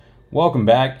Welcome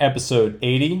back, episode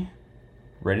 80.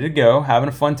 Ready to go, having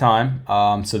a fun time.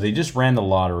 So they just ran the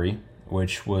lottery,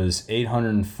 which was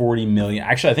 840 million.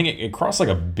 Actually, I think it crossed like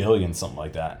a billion, something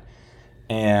like that.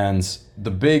 And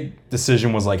the big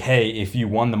decision was like, hey, if you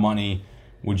won the money,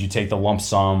 would you take the lump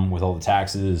sum with all the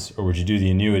taxes, or would you do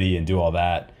the annuity and do all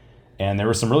that? And there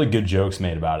were some really good jokes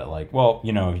made about it, like, well,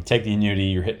 you know, if you take the annuity,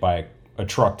 you're hit by a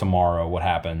truck tomorrow, what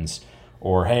happens?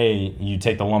 Or, hey, you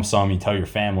take the lump sum, you tell your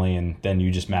family, and then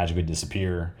you just magically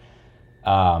disappear.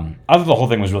 I thought the whole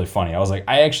thing was really funny. I was like,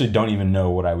 I actually don't even know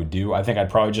what I would do. I think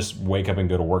I'd probably just wake up and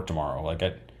go to work tomorrow. Like,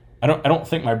 I don't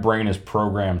think my brain is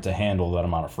programmed to handle that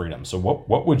amount of freedom. So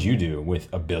what would you do with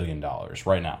 $1 billion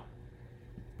right now?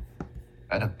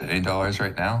 At $1 billion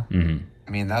right now? Mm-hmm.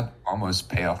 I mean, that'd almost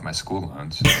pay off my school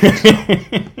loans.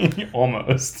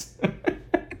 Almost.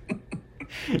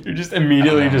 You just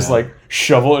immediately just like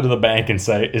shovel it to the bank and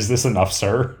say, "Is this enough,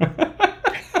 sir?"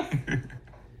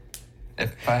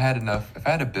 If I had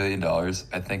 $1 billion,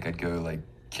 I think I'd go like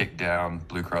kick down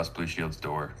Blue Cross Blue Shield's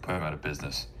door, put them out of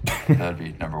business. That'd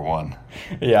be number one.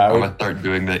 Yeah, I'm gonna start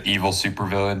doing the evil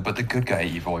supervillain, but the good guy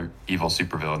evil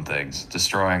supervillain things,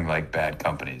 destroying like bad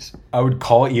companies. I would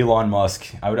call Elon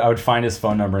Musk. I would find his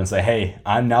phone number and say, "Hey,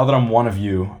 now that I'm one of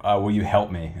you, will you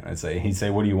help me?" And he'd say,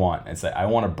 "What do you want?" I'd say, "I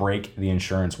want to break the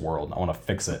insurance world. I want to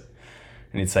fix it."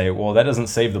 And he'd say, "Well, that doesn't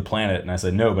save the planet." And I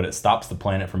said, "No, but it stops the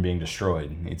planet from being destroyed."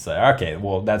 And he'd say, "Okay,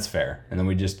 well, that's fair." And then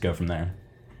we just go from there.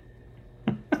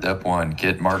 Step one: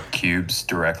 get Mark Cube's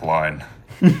direct line.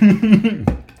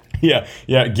 Yeah.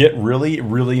 Get really,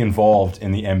 really involved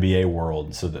in the NBA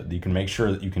world so that you can make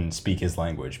sure that you can speak his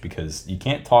language, because you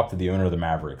can't talk to the owner of the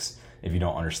Mavericks if you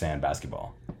don't understand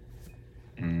basketball.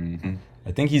 Mm-hmm.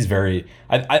 I think he's very.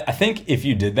 I think if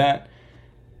you did that,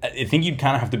 I think you'd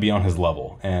kind of have to be on his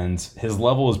level, and his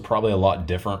level is probably a lot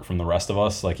different from the rest of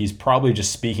us. Like, he's probably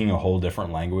just speaking a whole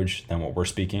different language than what we're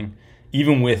speaking.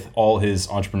 Even with all his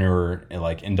entrepreneur and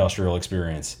like industrial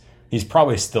experience, he's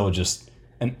probably still just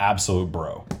an absolute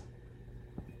bro.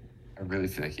 I really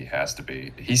feel like he has to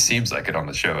be. He seems like it on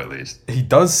the show, at least. He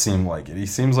does seem like it. He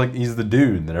seems like he's the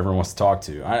dude that everyone wants to talk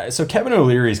to. So Kevin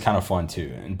O'Leary is kind of fun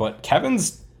too, but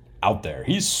Kevin's out there.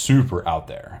 He's super out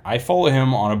there. I follow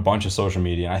him on a bunch of social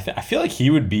media, and I feel like he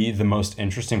would be the most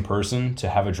interesting person to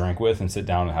have a drink with and sit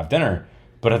down and have dinner.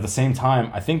 But at the same time,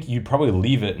 I think you'd probably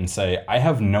leave it and say, I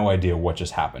have no idea what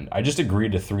just happened. I just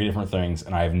agreed to 3 different things,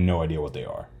 and I have no idea what they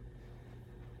are.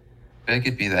 I feel like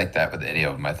it'd be like that with any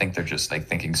of them. I think they're just like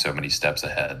thinking so many steps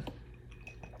ahead.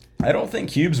 I don't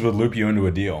think Cubes would loop you into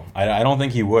a deal. I don't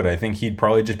think he would. I think he'd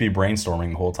probably just be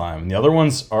brainstorming the whole time. And the other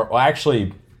ones are, well,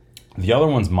 actually, the other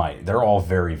ones might. They're all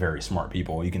very, very smart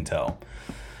people. You can tell.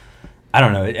 I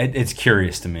don't know. It's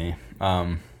curious to me.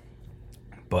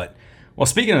 But... Well,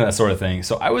 speaking of that sort of thing,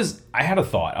 so I had a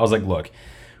thought. I was like, look,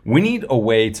 we need a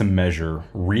way to measure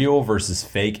real versus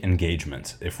fake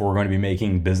engagement if we're going to be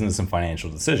making business and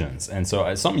financial decisions. And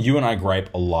so something you and I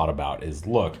gripe a lot about is,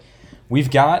 look,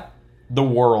 we've got the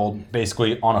world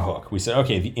basically on a hook. We said,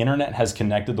 okay, the internet has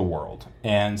connected the world,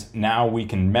 and now we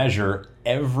can measure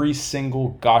every single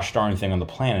gosh darn thing on the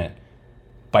planet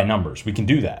by numbers. We can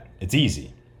do that. It's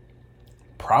easy.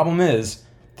 Problem is,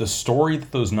 the story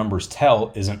that those numbers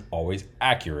tell isn't always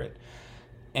accurate.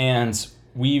 And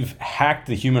we've hacked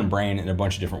the human brain in a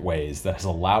bunch of different ways that has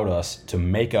allowed us to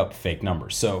make up fake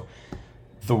numbers. So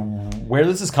where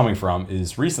this is coming from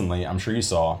is recently, I'm sure you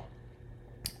saw,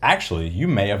 actually, you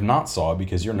may have not saw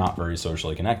because you're not very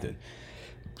socially connected.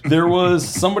 There was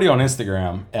somebody on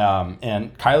Instagram,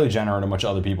 and Kylie Jenner and a bunch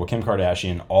of other people, Kim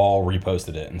Kardashian, all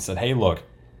reposted it and said, hey, look,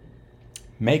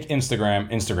 make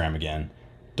Instagram again.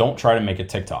 Don't try to make it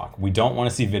TikTok. We don't want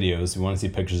to see videos. We want to see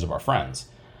pictures of our friends.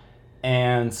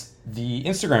 And the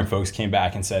Instagram folks came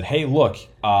back and said, hey, look,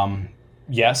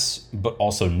 yes, but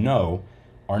also no.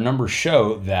 Our numbers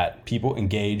show that people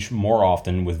engage more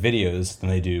often with videos than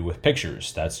they do with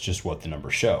pictures. That's just what the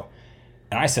numbers show.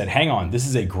 And I said, hang on, this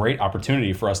is a great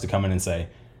opportunity for us to come in and say,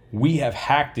 we have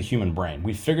hacked the human brain.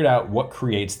 We figured out what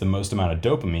creates the most amount of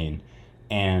dopamine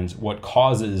and what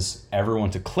causes everyone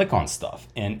to click on stuff.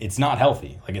 And it's not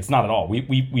healthy. Like, it's not at all.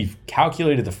 We've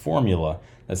calculated the formula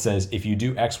that says if you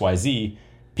do X, Y, Z,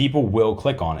 people will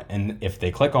click on it. And if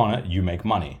they click on it, you make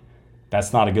money.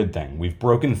 That's not a good thing. We've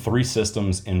broken 3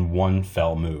 systems in one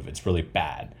fell move. It's really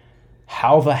bad.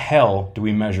 How the hell do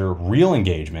we measure real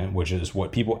engagement, which is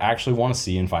what people actually want to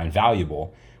see and find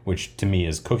valuable, which to me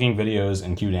is cooking videos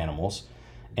and cute animals,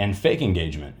 and fake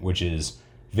engagement, which is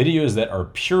videos that are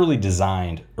purely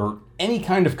designed, or any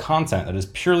kind of content that is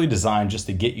purely designed just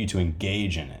to get you to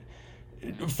engage in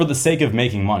it for the sake of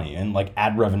making money and like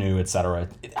ad revenue, etc.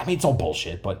 I mean, it's all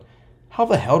bullshit, but how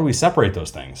the hell do we separate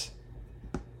those things?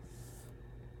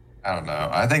 I don't know.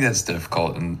 I think that's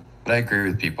difficult, and but I agree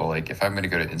with people. Like, if I'm going to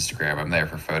go to Instagram, I'm there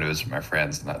for photos from my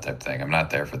friends and that type of thing. I'm not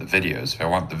there for the videos. If I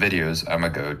want the videos, I'm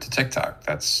gonna go to TikTok.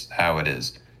 That's how it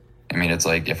is. I mean, it's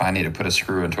like if I need to put a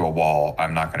screw into a wall,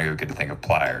 I'm not going to go get a thing of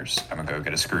pliers. I'm gonna go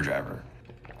get a screwdriver.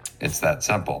 It's that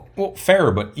simple. Well,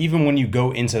 fair, but even when you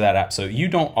go into that app, so you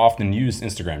don't often use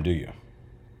Instagram, do you?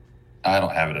 I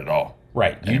don't have it at all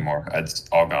Right. anymore. It's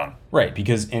all gone. Right,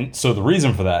 because and so the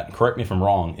reason for that, correct me if I'm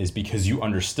wrong, is because you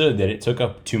understood that it took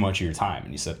up too much of your time.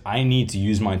 And you said, I need to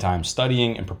use my time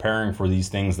studying and preparing for these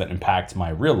things that impact my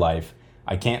real life.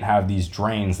 I can't have these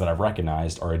drains that I've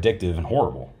recognized are addictive and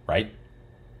horrible, right?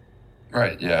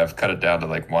 Right. Yeah, I've cut it down to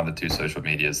like 1 to 2 social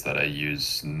medias that I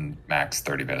use max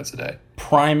 30 minutes a day.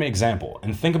 Prime example.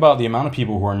 And think about the amount of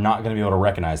people who are not going to be able to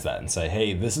recognize that and say,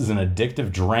 hey, this is an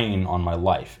addictive drain on my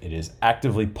life. It is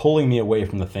actively pulling me away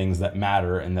from the things that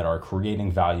matter and that are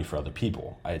creating value for other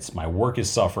people. It's my work is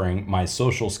suffering, my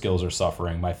social skills are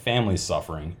suffering, my family's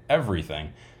suffering,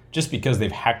 everything, just because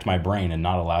they've hacked my brain and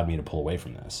not allowed me to pull away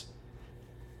from this.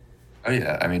 Oh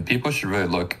yeah, I mean, people should really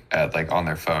look at like on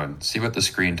their phone, see what the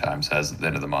screen time says at the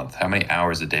end of the month. How many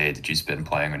hours a day did you spend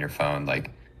playing on your phone? Like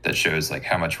that shows like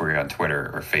how much were you on Twitter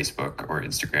or Facebook or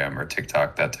Instagram or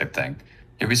TikTok, that type thing.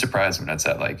 You'll be surprised when it's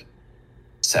at like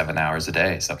 7 hours a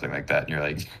day, something like that. And you're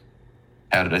like,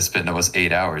 how did I spend almost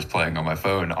 8 hours playing on my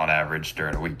phone on average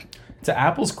during a week? To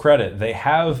Apple's credit, they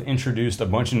have introduced a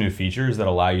bunch of new features that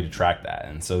allow you to track that.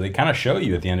 And so they kind of show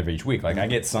you at the end of each week. Like I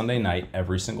get Sunday night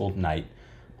every single night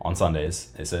on Sundays.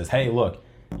 It says, hey, look,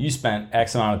 you spent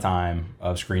X amount of time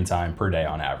of screen time per day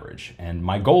on average. And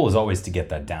my goal is always to get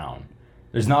that down.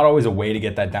 There's not always a way to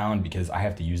get that down because I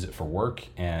have to use it for work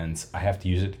and I have to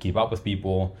use it to keep up with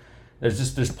people.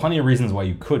 There's plenty of reasons why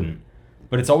you couldn't.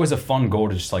 But it's always a fun goal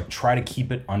to just like try to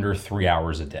keep it under 3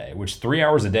 hours a day, which 3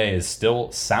 hours a day is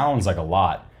still sounds like a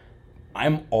lot.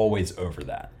 I'm always over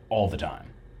that all the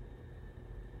time.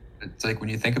 It's like when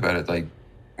you think about it, like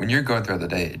when you're going throughout the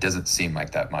day, it doesn't seem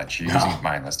like that much. You're using it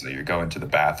mindlessly. You're going to the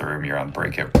bathroom, you're on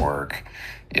break at work.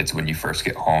 It's when you first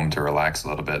get home to relax a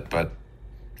little bit. But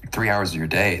 3 hours of your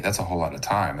day, that's a whole lot of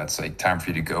time. That's like time for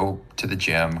you to go to the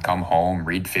gym, come home,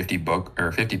 read 50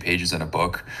 pages in a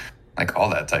book, like all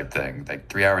that type thing. Like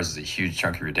 3 hours is a huge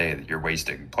chunk of your day that you're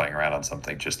wasting playing around on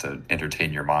something just to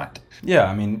entertain your mind. Yeah,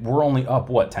 I mean, we're only up,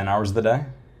 what, 10 hours of the day?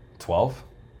 12?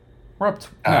 We're up,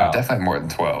 no, Definitely more than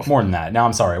 12. more than that. Now,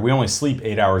 I'm sorry, we only sleep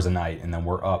 8 hours a night, and then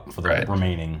we're up for the Right.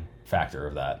 remaining factor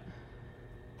of that.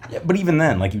 Yeah, but even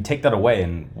then, like, you take that away,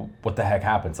 and what the heck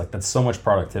happens? Like, that's so much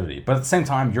productivity. But at the same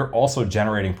time, you're also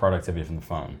generating productivity from the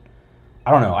phone. I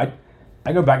don't know.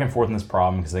 I go back and forth on this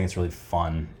problem because I think it's really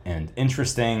fun and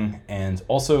interesting and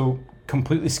also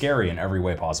completely scary in every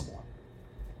way possible.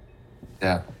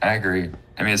 Yeah, I agree.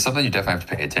 I mean, it's something you definitely have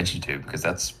to pay attention to because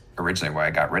that's originally why I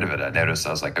got rid of it. I noticed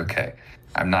I was like, okay,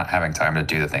 I'm not having time to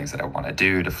do the things that I want to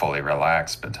do, to fully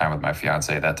relax, spend time with my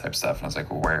fiance, that type of stuff. And I was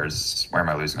like, well, where am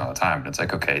I losing all the time? And it's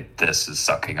like, okay, this is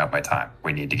sucking up my time.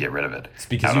 We need to get rid of it. It's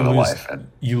because out you of the lose, life. And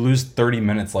you lose 30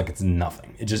 minutes like it's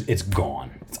nothing. It's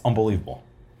gone. It's unbelievable.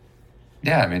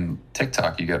 yeah, I mean,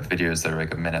 TikTok, you got videos that are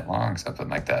like a minute long, something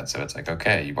like that. So it's like,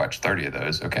 okay, you watch 30 of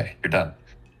those. Okay, you're done.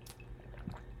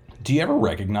 Do you ever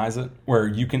recognize it where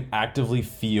you can actively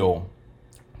feel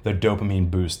the dopamine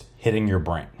boost hitting your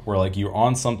brain? Where like you're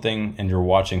on something and you're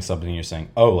watching something and you're saying,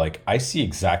 oh, like I see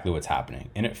exactly what's happening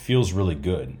and it feels really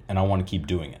good and I want to keep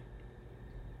doing it.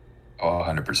 Oh,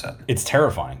 100%. It's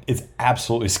terrifying. It's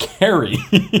absolutely scary.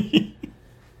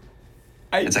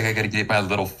 It's like I got to get my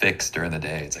little fix during the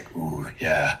day. It's like, ooh,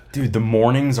 yeah. Dude, the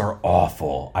mornings are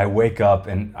awful. I wake up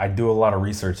and I do a lot of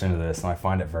research into this and I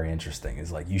find it very interesting.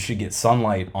 It's like you should get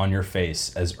sunlight on your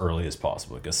face as early as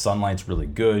possible because sunlight's really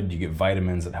good. You get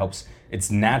vitamins. It helps.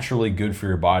 It's naturally good for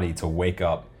your body to wake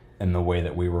up in the way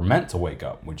that we were meant to wake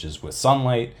up, which is with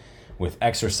sunlight, with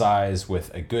exercise,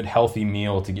 with a good healthy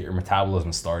meal to get your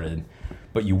metabolism started.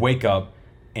 But you wake up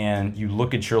and you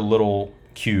look at your little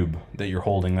cube that you're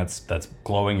holding that's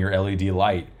glowing your LED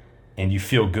light and you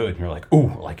feel good and you're like,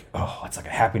 ooh, like, oh, it's like a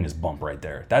happiness bump right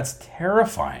there. That's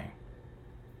terrifying.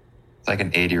 It's like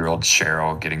an 80-year-old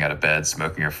Cheryl getting out of bed,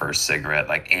 smoking her first cigarette,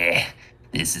 like,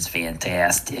 this is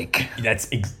fantastic.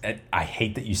 I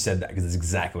hate that you said that because it's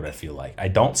exactly what I feel like. I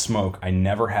don't smoke. I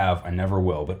never have. I never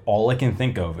will. But all I can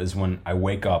think of is when I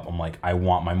wake up, I'm like, I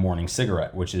want my morning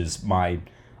cigarette, which is I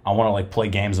want to like play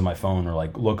games on my phone or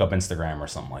like look up Instagram or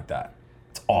something like that.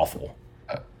 It's awful.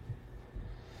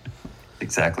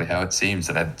 Exactly how it seems,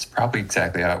 and that's probably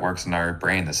exactly how it works in our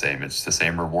brain. The same. It's the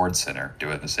same reward center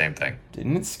doing the same thing.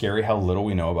 Isn't it scary how little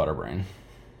we know about our brain?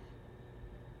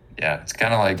 Yeah, it's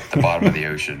kind of like the bottom of the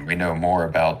ocean. We know more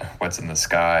about what's in the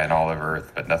sky and all of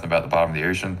Earth, but nothing about the bottom of the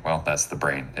ocean. Well, that's the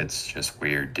brain. It's just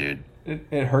weird, dude.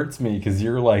 It hurts me because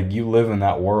you're like you live in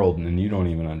that world and you don't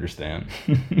even understand.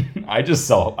 I just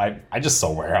sell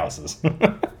warehouses.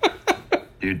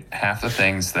 Dude, half the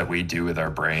things that we do with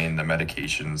our brain, the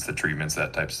medications, the treatments,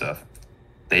 that type of stuff,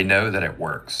 they know that it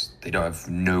works. They don't have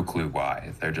no clue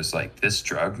why. They're just like, this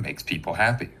drug makes people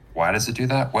happy. Why does it do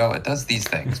that? Well, it does these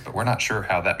things, but we're not sure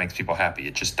how that makes people happy.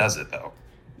 It just does it, though.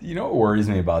 You know what worries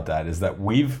me about that is that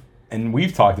we've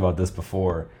talked about this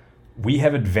before. We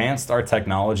have advanced our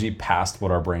technology past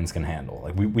what our brains can handle.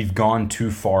 Like we've gone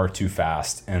too far too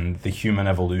fast, and the human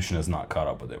evolution has not caught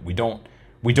up with it. We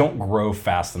don't grow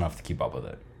fast enough to keep up with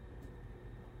it.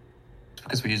 It's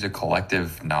because we use a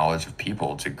collective knowledge of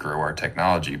people to grow our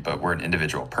technology, but we're an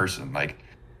individual person. Like,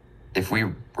 if we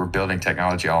were building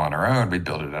technology all on our own, we'd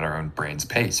build it at our own brain's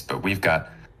pace. But we've got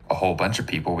a whole bunch of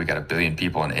people. We got 1 billion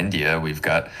people in India. We've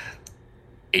got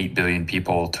 8 billion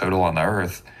people total on the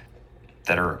earth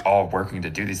that are all working to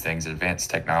do these things, advance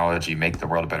technology, make the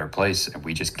world a better place, and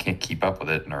we just can't keep up with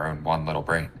it in our own one little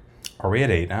brain. Are we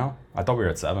at 8 now? I thought we were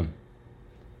at 7.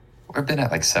 We've been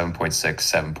at like 7.6,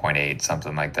 7.8,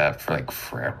 something like that for like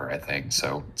forever, I think.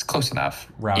 So it's close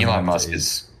enough. Rounding Elon up to Musk 8.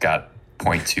 has got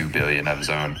 0.2 billion of his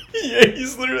own. Yeah,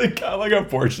 he's literally got like a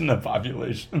portion of the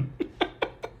population.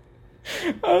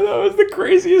 That was the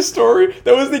craziest story.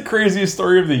 That was the craziest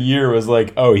story of the year. Was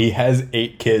like, oh, he has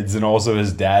 8 kids, and also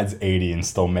his dad's 80 and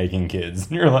still making kids.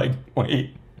 And you're like,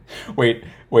 wait.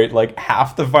 Like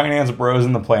half the finance bros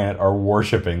in the planet are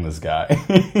worshiping this guy.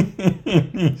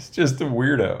 He's just a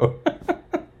weirdo.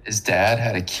 His dad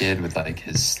had a kid with like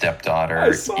his stepdaughter.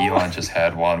 Elon just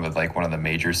had one with like one of the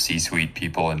major C-suite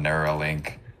people in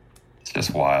Neuralink. It's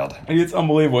just wild. It's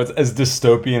unbelievable. It's as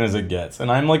dystopian as it gets. And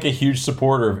I'm like a huge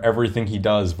supporter of everything he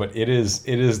does, but it is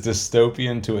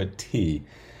dystopian to a T.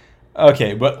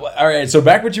 Okay, but all right, so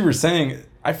back what you were saying,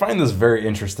 I find this very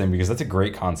interesting because that's a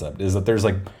great concept, is that there's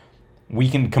like, we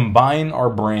can combine our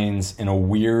brains in a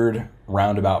weird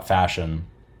roundabout fashion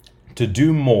to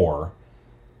do more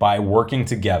by working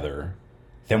together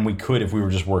than we could if we were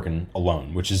just working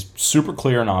alone, which is super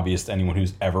clear and obvious to anyone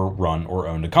who's ever run or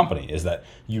owned a company, is that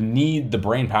you need the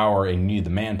brain power and you need the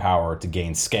manpower to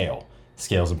gain scale.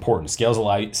 Scale is important.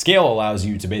 Scale allows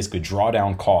you to basically draw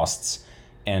down costs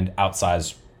and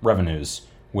outsize revenues,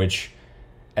 which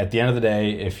at the end of the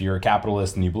day, if you're a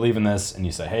capitalist and you believe in this and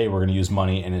you say, hey, we're going to use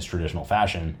money in its traditional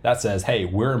fashion, that says, hey,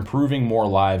 we're improving more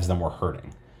lives than we're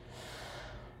hurting.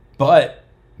 But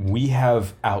we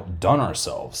have outdone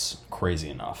ourselves crazy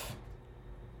enough.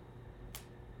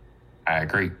 I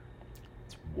agree.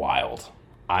 It's wild.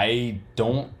 I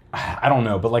don't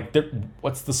know, but like,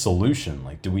 what's the solution?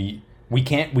 Like, we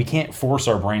can't force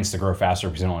our brains to grow faster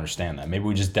because we don't understand that. Maybe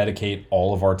we just dedicate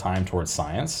all of our time towards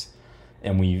science,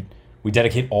 and we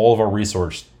dedicate all of our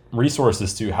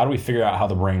resources to how do we figure out how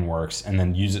the brain works and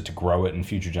then use it to grow it in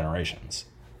future generations.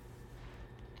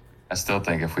 I still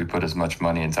think if we put as much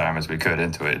money and time as we could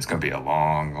into it, it's going to be a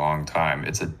long, long time.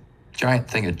 It's a giant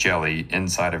thing of jelly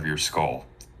inside of your skull.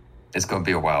 It's going to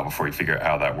be a while before you figure out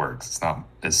how that works. It's not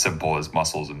as simple as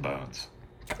muscles and bones.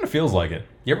 It kind of feels like it.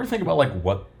 You ever think about like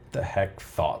what the heck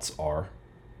thoughts are?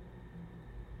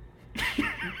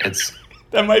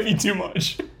 That might be too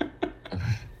much.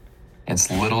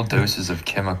 It's little doses of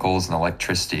chemicals and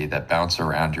electricity that bounce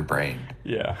around your brain.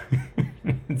 Yeah.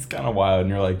 It's kind of wild. And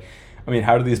you're like, I mean,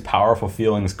 how do these powerful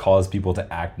feelings cause people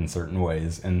to act in certain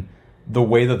ways? And the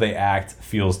way that they act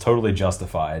feels totally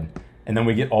justified. And then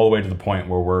we get all the way to the point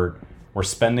where we're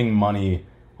spending money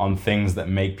on things that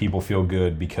make people feel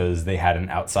good because they had an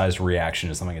outsized reaction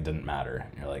to something that didn't matter.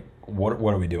 And you're like, what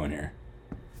are we doing here?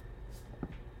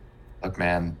 Look,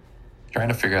 man, trying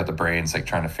to figure out the brain's like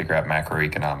trying to figure out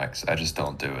macroeconomics. I just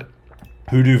don't do it.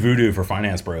 Hoodoo voodoo for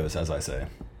finance bros, as I say.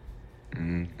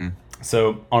 Mm-hmm.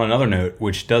 So on another note,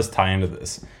 which does tie into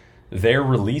this, they're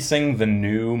releasing the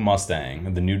new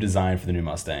Mustang, the new design for the new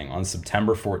Mustang on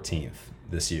September 14th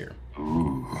this year.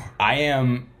 Ooh. I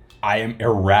am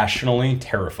irrationally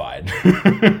terrified.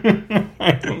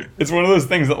 It's one of those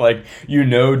things that like,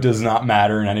 does not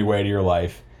matter in any way to your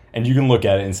life. And you can look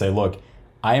at it and say, look,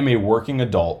 I am a working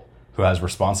adult who has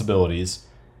responsibilities.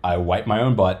 I wipe my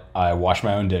own butt. I wash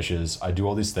my own dishes. I do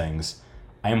all these things.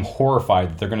 I am horrified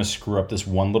that they're going to screw up this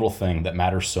one little thing that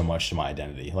matters so much to my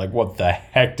identity. Like, what the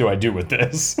heck do I do with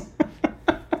this?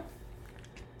 I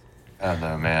don't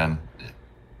know, man.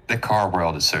 The car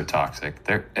world is so toxic.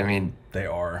 They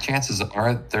are. Chances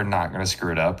are they're not going to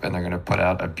screw it up, and they're going to put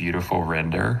out a beautiful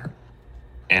render,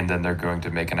 and then they're going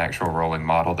to make an actual rolling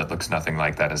model that looks nothing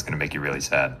like that is going to make you really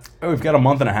sad. Oh, we've got a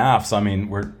month and a half, so I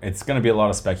mean, it's going to be a lot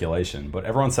of speculation. But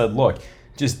everyone said, look,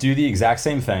 just do the exact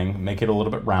same thing, make it a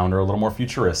little bit rounder, a little more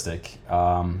futuristic,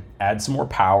 add some more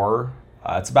power.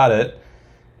 That's about it.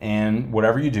 And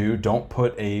whatever you do, don't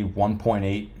put a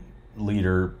 1.8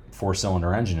 liter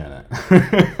 4-cylinder engine in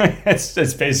it.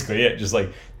 That's basically it. Just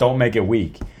like, don't make it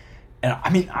weak. And I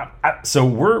mean,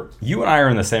 so you and I are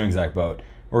in the same exact boat.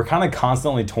 We're kind of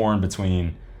constantly torn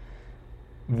between,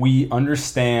 we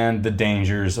understand the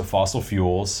dangers of fossil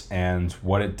fuels and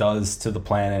what it does to the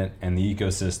planet and the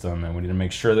ecosystem, and we need to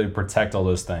make sure that we protect all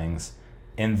those things,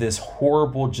 and this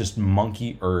horrible just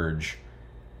monkey urge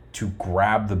to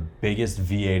grab the biggest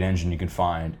V8 engine you can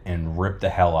find and rip the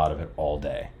hell out of it all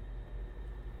day.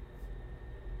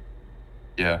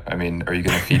 Yeah, I mean, are you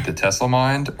going to feed the Tesla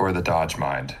mind or the Dodge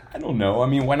mind? I don't know. I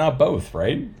mean, why not both,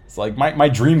 right? It's like my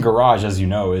dream garage, as you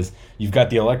know, is you've got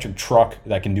the electric truck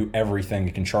that can do everything.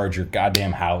 It can charge your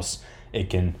goddamn house. It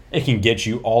can get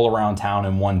you all around town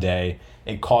in one day.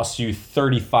 It costs you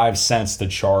 35 cents to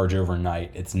charge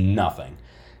overnight. It's nothing.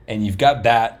 And you've got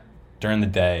that during the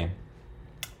day.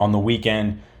 On the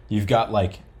weekend, you've got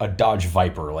like a Dodge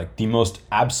Viper, like the most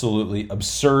absolutely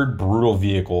absurd, brutal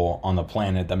vehicle on the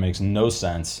planet that makes no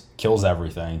sense, kills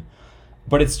everything.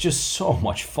 But it's just so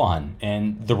much fun.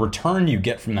 And the return you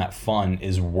get from that fun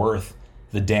is worth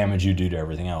the damage you do to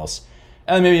everything else.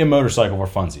 And then maybe a motorcycle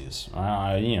for funsies.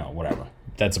 Whatever.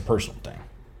 That's a personal thing.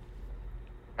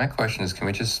 My question is, can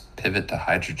we just pivot to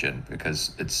hydrogen?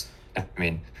 Because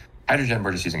hydrogen,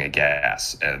 we're just using a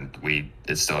gas, and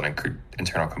it's still an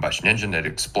internal combustion engine that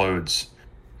explodes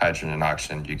hydrogen and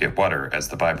oxygen. You get water as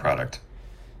the byproduct.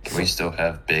 Can we still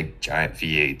have big, giant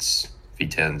V8s,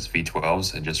 V10s,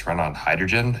 V12s, and just run on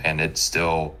hydrogen, and it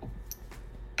still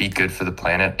be good for the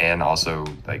planet, and also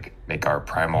like make our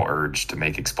primal urge to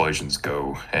make explosions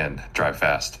go and drive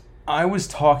fast? I was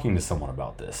talking to someone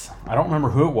about this. I don't remember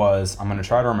who it was. I'm going to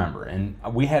try to remember. And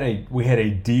we had a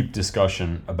deep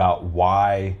discussion about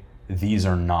why these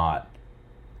are not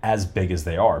as big as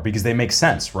they are, because they make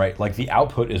sense, right? Like the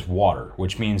output is water,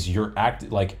 which means you're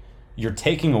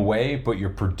taking away, but you're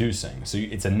producing. So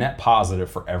it's a net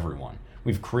positive for everyone.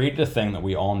 We've created a thing that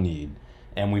we all need,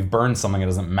 and we've burned something that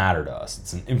doesn't matter to us.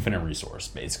 It's an infinite resource,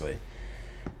 basically.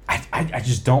 I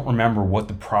just don't remember what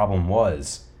the problem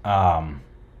was. I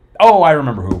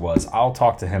remember who it was. I'll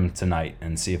talk to him tonight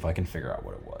and see if I can figure out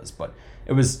what it was. But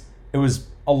it was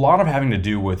a lot of having to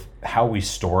do with how we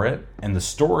store it, and the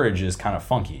storage is kind of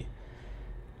funky.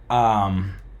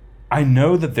 I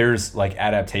know that there's like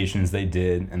adaptations they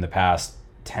did in the past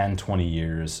 10, 20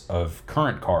 years of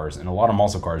current cars, and a lot of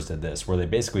muscle cars did this, where they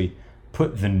basically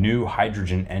put the new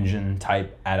hydrogen engine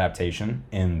type adaptation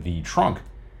in the trunk,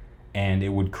 and it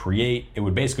would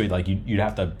basically, like, you'd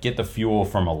have to get the fuel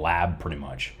from a lab pretty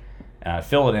much,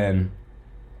 fill it in,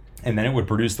 and then it would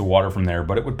produce the water from there,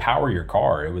 but it would power your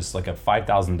car. It was like a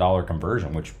 $5,000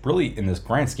 conversion, which really, in this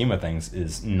grand scheme of things,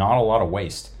 is not a lot of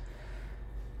waste.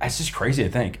 It's just crazy to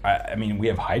think. I mean, we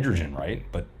have hydrogen, right?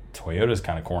 But Toyota's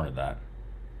kind of cornered that.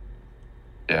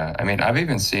 Yeah, I mean, I've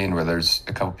even seen where there's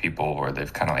a couple people where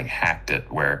they've kind of like hacked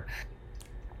it, where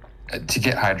to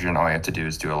get hydrogen, all you have to do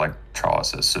is do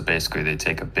electrolysis. So basically, they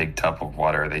take a big tub of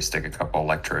water, they stick a couple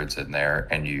electrodes in there,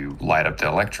 and you light up the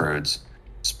electrodes,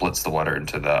 splits the water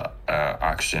into the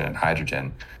oxygen and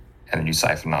hydrogen, and then you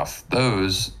siphon off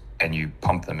those and you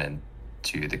pump them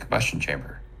into the combustion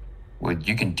chamber. Well,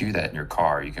 you can do that in your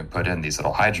car. You can put in these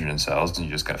little hydrogen cells, and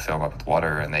you just got to fill them up with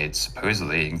water, and they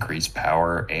supposedly increase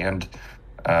power and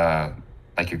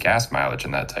like your gas mileage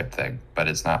and that type thing. But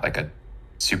it's not like a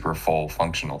super full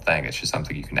functional thing. It's just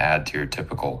something you can add to your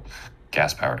typical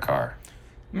gas-powered car.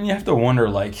 I mean, you have to wonder,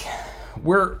 like,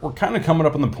 we're kind of coming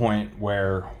up on the point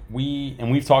where you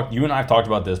and I have talked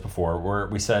about this before, where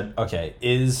we said, okay,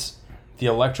 is the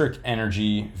electric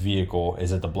energy vehicle,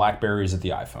 is it the BlackBerry, is it the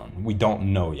iPhone? We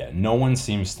don't know yet. No one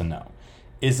seems to know.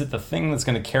 Is it the thing that's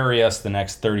going to carry us the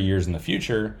next 30 years in the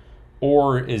future,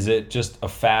 or is it just a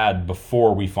fad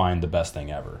before we find the best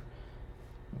thing ever?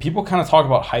 People kind of talk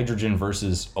about hydrogen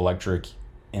versus electric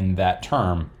in that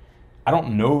term. I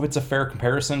don't know if it's a fair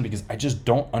comparison because I just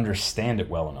don't understand it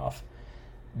well enough.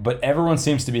 But everyone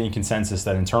seems to be in consensus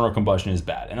that internal combustion is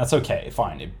bad, and that's okay,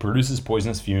 fine. It produces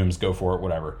poisonous fumes, go for it,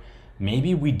 whatever.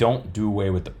 Maybe we don't do away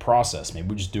with the process. Maybe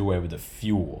we just do away with the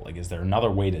fuel. Like, is there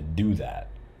another way to do that?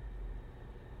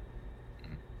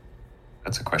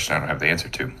 That's a question I don't have the answer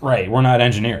to. Right, we're not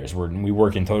engineers. We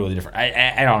work in totally different.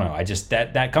 I don't know. I just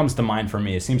that comes to mind for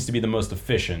me. It seems to be the most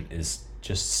efficient. Is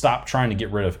just stop trying to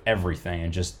get rid of everything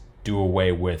and just do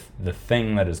away with the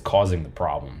thing that is causing the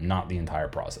problem, not the entire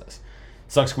process.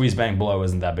 suck, squeeze, bang, blow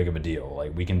isn't that big of a deal.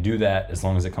 Like, we can do that as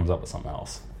long as it comes up with something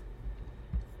else.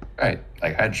 Right,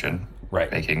 like hydrogen. Right.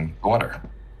 Making water.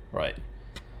 Right.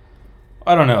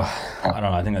 I don't know.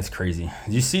 I think that's crazy.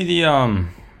 Did you see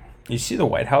the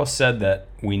White House said that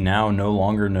we now no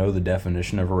longer know the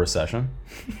definition of a recession?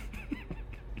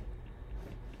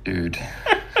 Dude.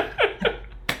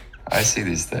 I see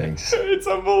these things. It's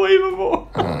unbelievable.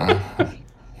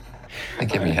 They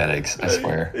give me headaches, I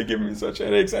swear. They give me such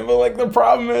headaches. But like, the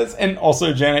problem is, and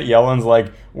also Janet Yellen's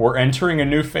like, we're entering a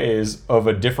new phase of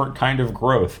a different kind of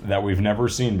growth that we've never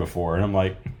seen before. And I'm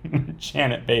like,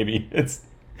 Janet, baby, it's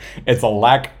a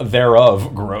lack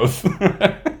thereof growth.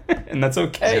 And that's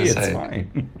okay. It's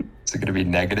fine. Is it going to be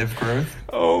negative growth?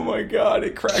 Oh my God,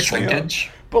 it cracks me up.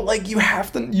 Shrinkage? But like, you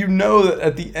know that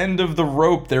at the end of the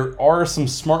rope, there are some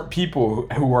smart people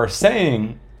who are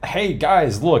saying, hey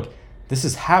guys, look, this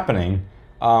is happening,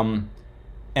 and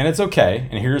it's okay,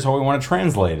 and here's how we want to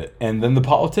translate it. And then the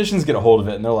politicians get a hold of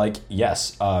it, and they're like,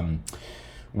 yes,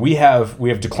 we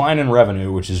have decline in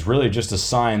revenue, which is really just a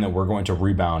sign that we're going to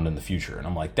rebound in the future. And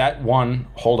I'm like, that one,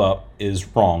 hold up,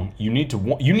 is wrong. You need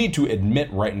to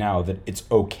admit right now that it's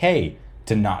okay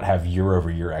to not have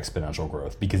year-over-year exponential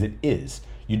growth, because it is.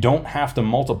 You don't have to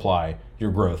multiply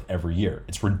your growth every year.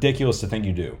 It's ridiculous to think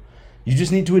you do. You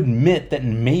just need to admit that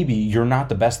maybe you're not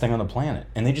the best thing on the planet,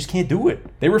 and they just can't do it.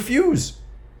 They refuse.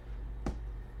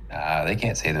 They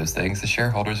can't say those things. The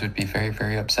shareholders would be very,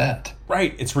 very upset.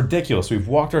 Right. It's ridiculous. We've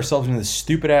walked ourselves into this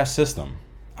stupid-ass system.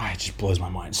 It just blows my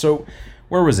mind. So,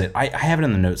 where was it? I have it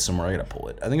in the notes somewhere. I got to pull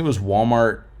it. I think it was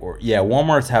Walmart.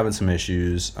 Walmart's having some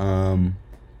issues. So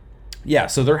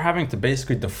they're having to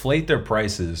basically deflate their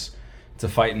prices to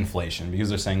fight inflation, because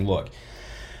they're saying, look,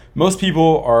 most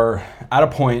people are at a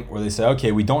point where they say,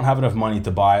 okay, we don't have enough money to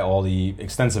buy all the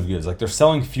expensive goods. Like, they're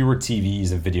selling fewer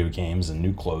TVs and video games and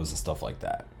new clothes and stuff like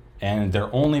that. And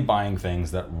they're only buying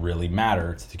things that really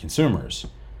matter to the consumers.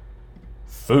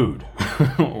 Food,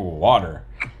 water,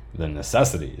 the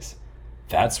necessities.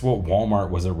 That's what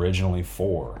Walmart was originally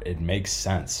for. It makes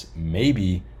sense.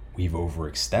 Maybe we've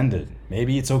overextended.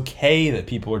 Maybe it's okay that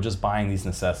people are just buying these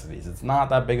necessities. It's not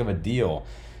that big of a deal.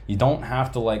 You don't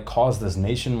have to cause this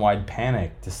nationwide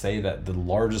panic to say that the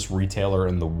largest retailer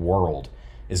in the world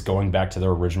is going back to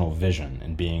their original vision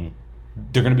and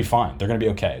they're going to be fine. They're going to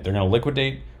be okay. They're going to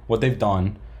liquidate what they've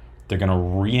done. They're going to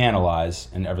reanalyze,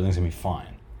 and everything's going to be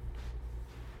fine.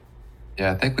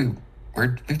 Yeah, I think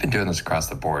we've been doing this across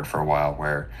the board for a while,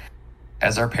 where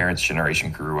as our parents'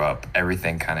 generation grew up,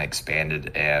 everything kind of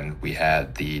expanded, and we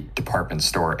had the department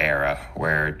store era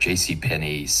where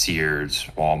JCPenney, Sears,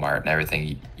 Walmart, and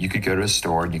everything, you could go to a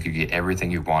store and you could get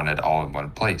everything you wanted all in one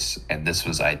place. And this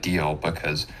was ideal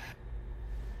because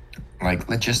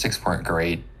logistics weren't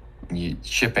great.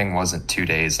 Shipping wasn't 2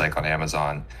 days like on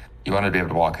Amazon. You wanted to be able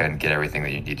to walk in and get everything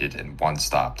that you needed in one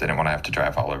stop. Didn't want to have to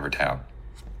drive all over town.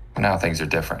 But now things are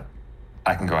different.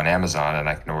 I can go on Amazon and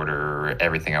I can order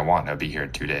everything I want and it'll be here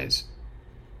in 2 days.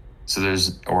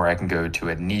 Or I can go to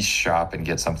a niche shop and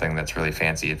get something that's really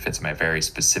fancy and fits my very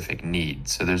specific need.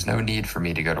 So there's no need for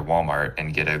me to go to Walmart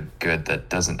and get a good that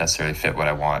doesn't necessarily fit what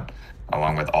I want,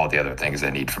 along with all the other things I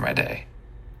need for my day.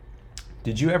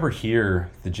 Did you ever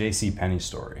hear the JCPenney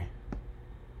story?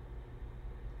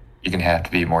 You're going to have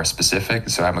to be more specific,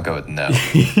 so I'm going to go with no.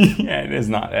 Yeah, it is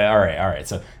not. All right.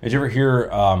 So did you ever hear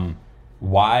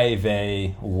why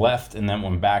they left and then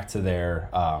went back to their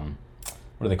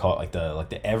what do they call it, like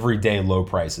the everyday low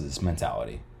prices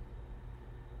mentality?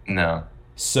 No.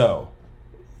 So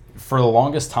for the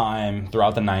longest time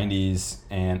throughout the 90s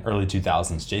and early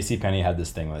 2000s, JCPenney had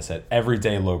this thing where they said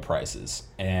everyday low prices.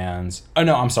 And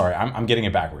I'm getting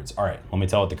it backwards. All right, let me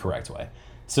tell it the correct way.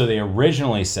 So they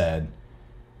originally said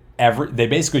they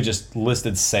basically just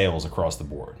listed sales across the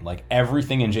board. Like,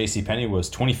 everything in JCPenney was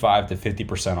 25 to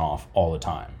 50% off all the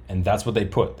time. And that's what they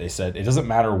put. They said it doesn't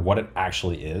matter what it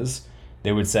actually is.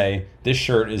 They would say this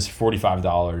shirt is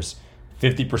 $45,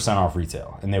 50% off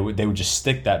retail. And they would just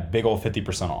stick that big old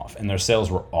 50% off. And their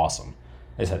sales were awesome.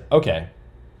 They said, okay,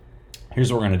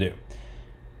 here's what we're going to do.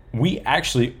 We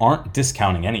actually aren't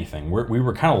discounting anything. We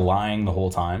were kind of lying the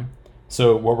whole time.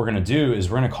 So what we're going to do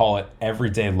is we're going to call it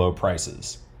everyday low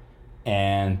prices.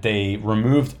 And they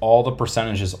removed all the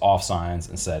percentages off signs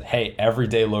and said, hey,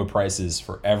 everyday low prices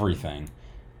for everything.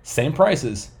 Same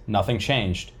prices, nothing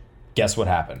changed. Guess what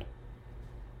happened?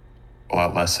 A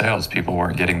lot less sales. People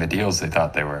weren't getting the deals they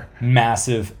thought they were.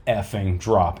 Massive effing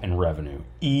drop in revenue.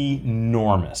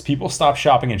 Enormous. People stopped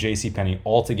shopping at JCPenney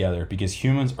altogether because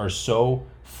humans are so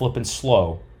flippin'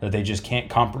 slow that they just can't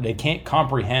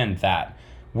comprehend that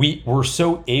We're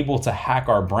so able to hack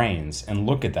our brains and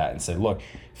look at that and say, look,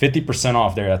 50%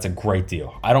 off there, that's a great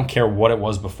deal. I don't care what it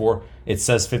was before. It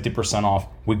says 50% off.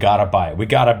 We got to buy it. We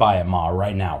got to buy it, Ma,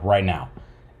 right now.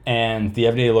 And the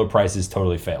everyday low prices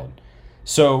totally failed.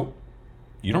 So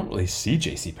you don't really see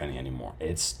JCPenney anymore.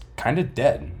 It's kind of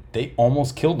dead. They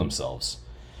almost killed themselves.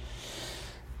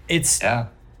 It's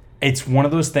one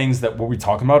of those things that what we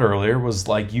talked about earlier was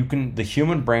like the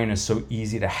human brain is so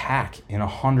easy to hack in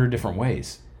 100 different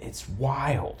ways. It's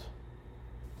wild.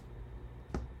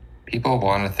 People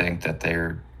want to think that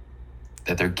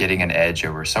they're getting an edge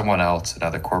over someone else,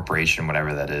 another corporation,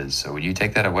 whatever that is. So when you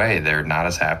take that away, they're not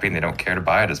as happy and they don't care to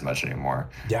buy it as much anymore.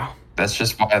 Yeah. That's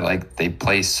just why like they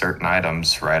place certain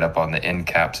items right up on the end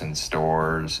caps in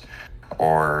stores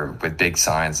or with big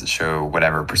signs that show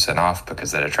whatever % off,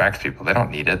 because that attracts people. They don't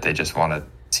need it. They just want to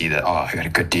see that, oh, I got a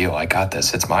good deal. I got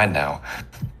this. It's mine now.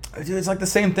 Dude, it's like the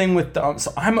same thing with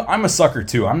so I'm a sucker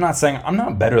too. I'm not saying I'm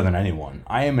not better than anyone.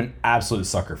 I am an absolute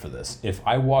sucker for this. If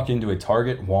I walk into a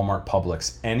Target, Walmart,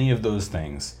 Publix, any of those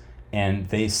things, and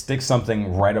they stick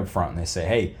something right up front and they say,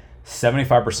 hey,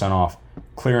 75% off,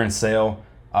 clearance sale,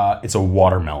 it's a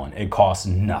watermelon. It costs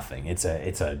nothing. It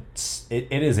is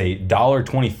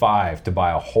 $1.25 to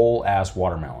buy a whole ass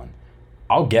watermelon.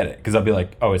 I'll get it because I'll be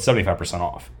like, oh, it's 75%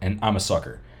 off, and I'm a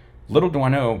sucker. Little do I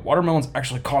know, watermelons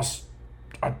actually cost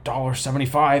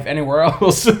 $1.75 anywhere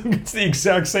else. It's the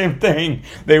exact same thing.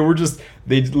 They just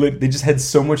had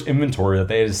so much inventory that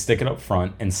they had to stick it up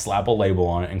front and slap a label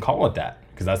on it and call it that,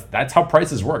 because that's how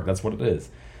prices work. That's what it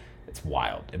is. It's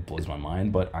wild. It blows my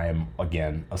mind, but I am,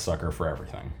 again, a sucker for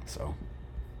everything. So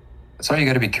that's why you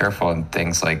got to be careful in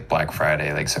things like Black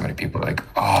Friday. Like so many people are like,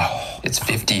 oh, it's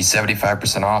 50,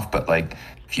 75% off. But like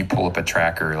if you pull up a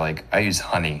tracker, like I use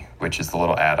Honey, which is the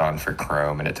little add-on for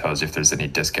Chrome, and it tells you if there's any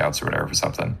discounts or whatever for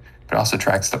something. But it also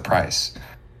tracks the price.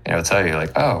 And it'll tell you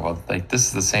like, oh, well, like this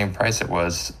is the same price it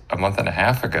was a month and a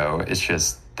half ago. It's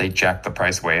just they jacked the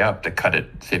price way up to cut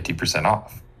it 50%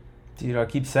 off. Dude, I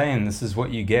keep saying this is what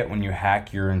you get when you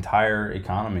hack your entire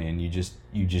economy and you just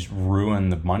ruin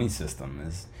the money system.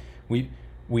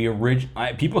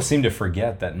 People seem to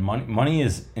forget that money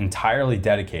is entirely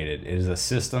dedicated. It is a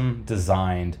system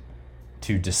designed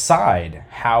to decide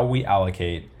how we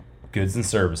allocate goods and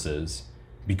services,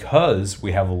 because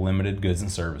we have limited goods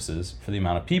and services for the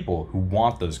amount of people who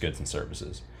want those goods and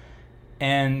services.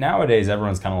 And nowadays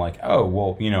everyone's kind of like, oh,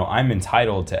 well, I'm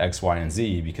entitled to X, Y, and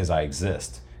Z because I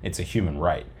exist. It's a human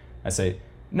right. I say,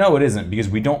 no, it isn't, because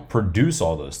we don't produce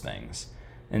all those things.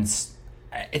 And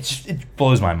it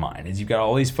blows my mind. You've got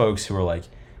all these folks who are like,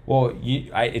 well,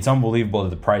 it's unbelievable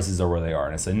that the prices are where they are.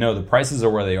 And I say, no, the prices are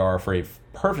where they are for a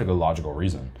perfectly logical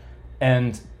reason.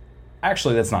 And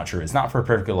actually, that's not true. It's not for a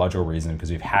perfectly logical reason,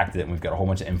 because we've hacked it and we've got a whole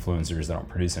bunch of influencers that don't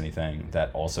produce anything that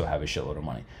also have a shitload of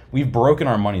money. We've broken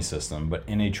our money system, but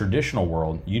in a traditional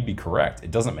world, you'd be correct.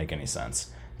 It doesn't make any sense.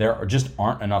 There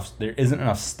isn't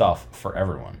enough stuff for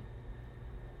everyone.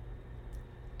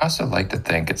 I also like to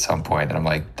think at some point that I'm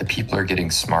like, the people are getting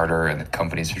smarter and the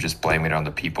companies are just blaming it on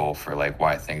the people for like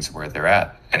why things are where they're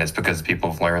at. And it's because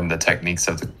people have learned the techniques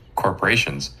of the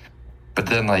corporations. But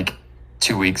then like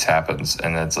 2 weeks happens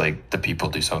and it's like the people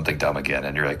do something dumb again.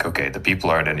 And you're like, okay, the people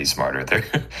aren't any smarter.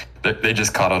 They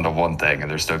just caught onto one thing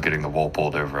and they're still getting the wool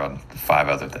pulled over on 5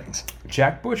 other things.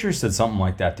 Jack Butcher said something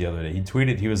like that the other day. He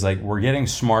tweeted, he was like, we're getting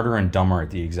smarter and dumber at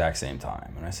the exact same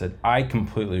time. And I said, I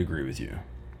completely agree with you.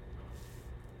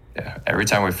 Yeah, every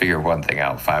time we figure one thing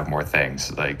out, 5 more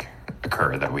things like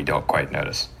occur that we don't quite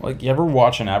notice. Like, you ever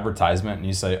watch an advertisement and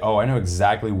you say, oh, I know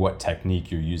exactly what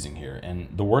technique you're using here. And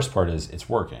the worst part is it's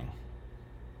working.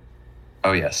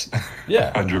 Oh, yes.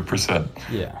 Yeah. 100%.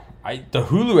 Yeah. The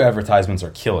Hulu advertisements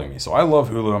are killing me. So I love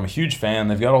Hulu. I'm a huge fan.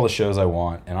 They've got all the shows I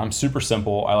want. And I'm super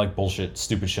simple. I like bullshit,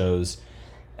 stupid shows.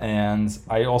 And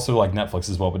I also like Netflix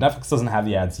as well. But Netflix doesn't have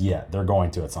the ads yet. They're going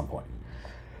to at some point.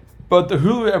 But the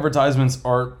Hulu advertisements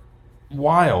are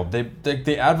wild.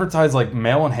 They advertise like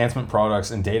male enhancement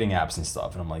products and dating apps and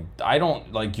stuff. And I'm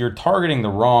like, you're targeting the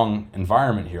wrong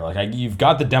environment here. Like, you've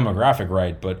got the demographic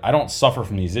right, but I don't suffer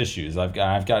from these issues.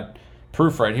 I've got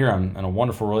proof right here. I'm in a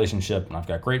wonderful relationship and I've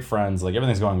got great friends. Like,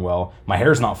 everything's going well. My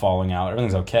hair's not falling out.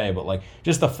 Everything's okay. But like,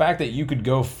 just the fact that you could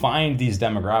go find these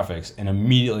demographics and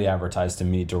immediately advertise to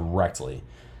me directly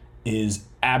is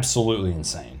absolutely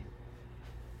insane.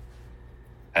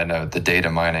 I know, the data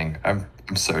mining, I'm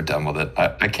so done with it.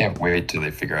 I can't wait till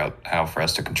they figure out how for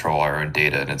us to control our own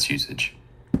data and its usage.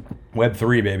 Web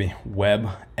 3, baby. Web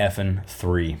effing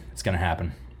 3. It's going to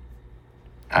happen.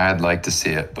 I'd like to see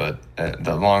it, but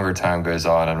the longer time goes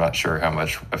on, I'm not sure how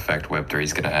much effect Web3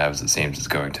 is going to have, as it seems it's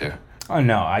going to. Oh,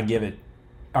 no, I give it...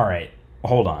 All right,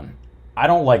 hold on. I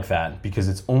don't like that because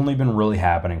it's only been really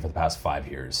happening for the past 5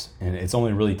 years, and it's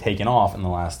only really taken off in the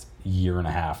last year and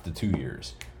a half to 2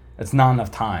 years. That's not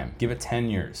enough time. Give it 10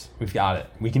 years. We've got it.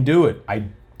 We can do it. I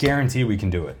guarantee we can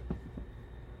do it.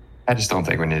 I just don't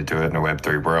think we need to do it in a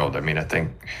Web3 world. I mean, I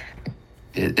think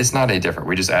it's not any different.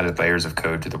 We just added layers of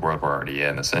code to the world we're already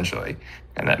in, essentially,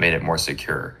 and that made it more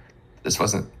secure.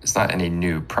 It's not any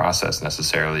new process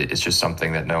necessarily. It's just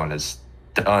something that no one has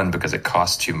done because it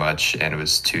cost too much and it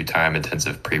was too time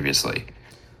intensive previously.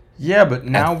 Yeah, but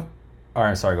now, all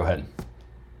right, sorry, go ahead.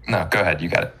 No, go ahead. You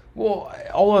got it. Well,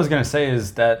 all I was going to say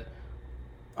is that,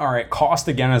 all right, cost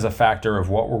again is a factor of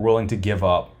what we're willing to give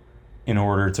up in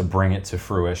order to bring it to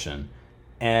fruition.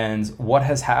 And what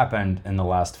has happened in the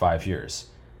last 5 years?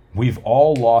 We've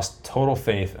all lost total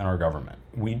faith in our government.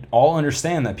 We all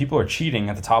understand that people are cheating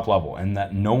at the top level and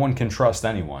that no one can trust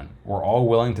anyone. We're all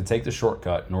willing to take the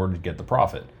shortcut in order to get the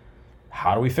profit.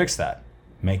 How do we fix that?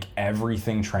 Make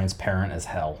everything transparent as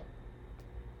hell.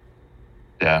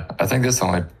 Yeah, I think that's the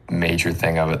only major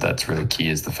thing of it that's really key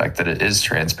is the fact that it is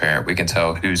transparent. We can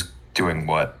tell who's doing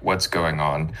what's going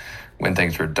on, when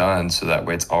things are done, so that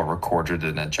way it's all recorded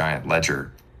in a giant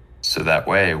ledger. So that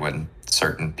way when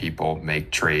certain people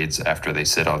make trades after they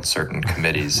sit on certain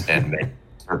committees and make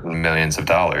certain millions of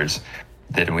dollars,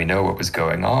 then we know what was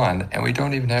going on and we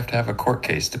don't even have to have a court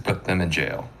case to put them in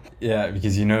jail. Yeah,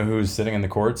 because you know who's sitting in the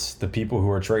courts? The people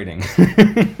who are trading.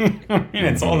 I mean,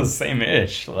 it's all the same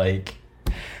ish. Like,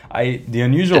 the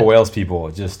Unusual Whales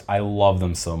people, I love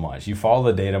them so much. You follow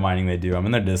the data mining they do. I'm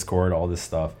in their Discord, all this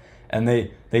stuff. And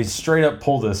they straight up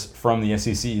pull this from the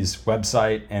SEC's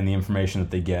website and the information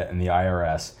that they get in the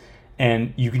IRS.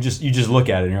 And you just look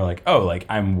at it and you're like, oh, like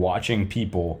I'm watching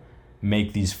people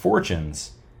make these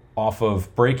fortunes off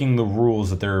of breaking the rules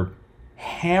that they're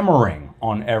hammering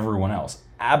on everyone else.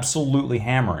 Absolutely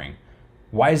hammering.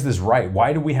 Why is this right?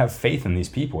 Why do we have faith in these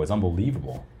people? It's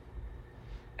unbelievable.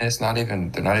 And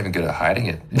they're not even good at hiding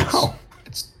it.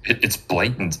 It's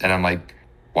blatant. And I'm like,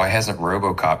 why hasn't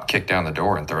RoboCop kicked down the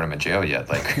door and thrown him in jail yet?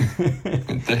 Like,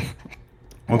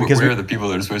 where are the people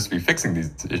that are supposed to be fixing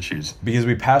these issues? Because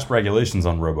we passed regulations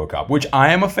on RoboCop, which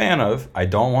I am a fan of. I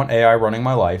don't want AI running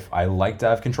my life. I like to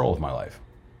have control of my life.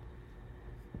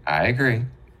 I agree.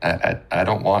 I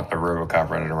don't want a RoboCop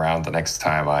running around the next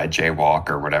time I jaywalk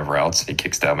or whatever else. He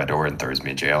kicks down my door and throws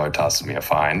me in jail or tosses me a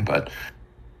fine. But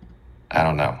I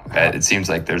don't know. It seems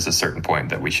like there's a certain point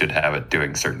that we should have it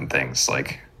doing certain things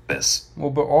like this. Well,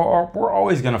 but we're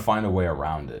always going to find a way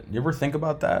around it. You ever think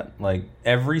about that? Like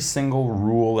every single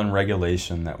rule and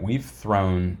regulation that we've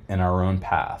thrown in our own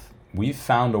path, we've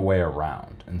found a way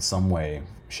around in some way,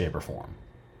 shape, or form.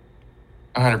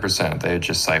 100%. They would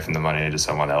just siphon the money into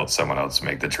someone else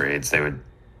make the trades. It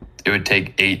would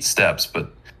take 8 steps,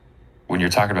 but when you're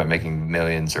talking about making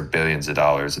millions or billions of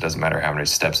dollars, it doesn't matter how many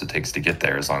steps it takes to get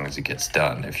there as long as it gets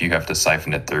done. If you have to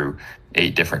siphon it through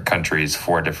 8 different countries,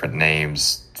 4 different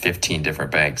names, 15 different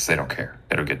banks, they don't care.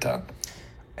 It'll get done.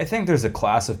 I think there's a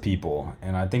class of people,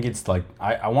 and I think it's like,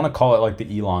 I want to call it like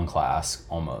the Elon class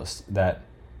almost, that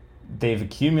they've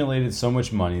accumulated so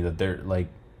much money that they're like,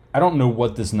 I don't know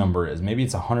what this number is. Maybe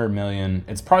it's 100 million.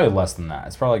 It's probably less than that.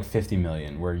 It's probably like 50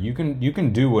 million, where you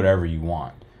can do whatever you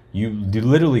want. You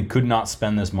literally could not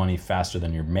spend this money faster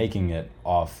than you're making it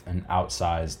off an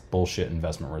outsized bullshit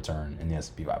investment return in the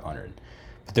S&P 500.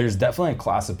 But there's definitely a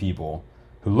class of people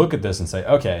who look at this and say,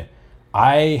 okay,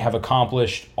 I have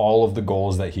accomplished all of the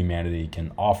goals that humanity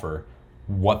can offer.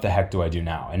 What the heck do I do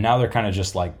now? And now they're kind of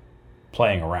just like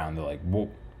playing around. They're like, well,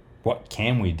 what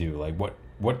can we do? Like,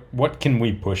 what can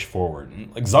we push forward?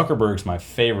 And like Zuckerberg's my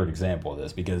favorite example of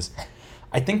this, because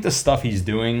I think the stuff he's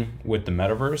doing with the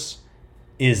metaverse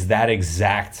is that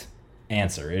exact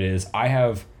answer. It is, I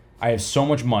have so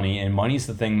much money, and money's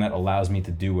the thing that allows me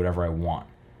to do whatever I want.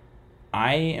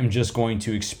 I am just going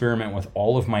to experiment with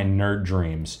all of my nerd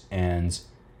dreams and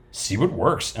see what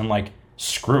works. And like,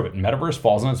 screw it. Metaverse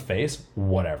falls on its face,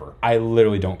 whatever. I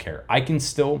literally don't care. I can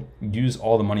still use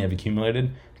all the money I've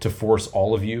accumulated to force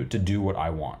all of you to do what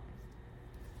I want.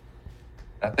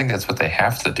 I think that's what they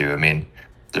have to do. I mean,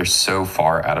 they're so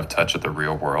far out of touch with the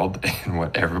real world and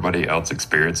what everybody else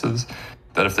experiences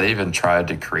that if they even tried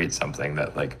to create something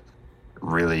that like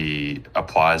really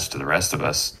applies to the rest of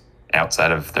us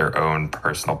outside of their own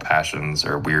personal passions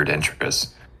or weird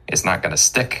interests, it's not going to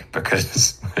stick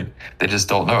because like, they just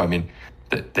don't know. I mean,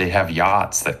 they have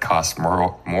yachts that cost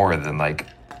more than like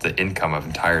the income of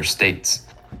entire states.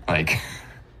 Like,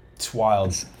 it's wild.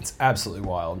 It's absolutely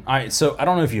wild. All right, so I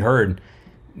don't know if you heard,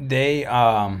 they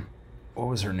what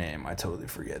was her name? I totally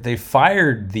forget. They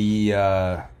fired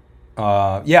the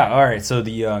Yeah, all right. So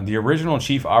the original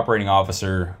chief operating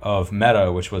officer of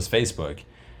Meta, which was Facebook,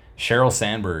 Sheryl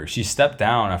Sandberg, she stepped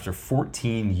down after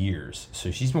 14 years.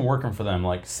 So she's been working for them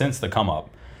like since the come up.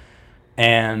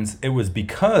 And it was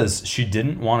because she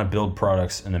didn't want to build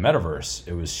products in the metaverse.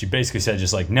 It was she basically said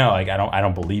just like, no, like I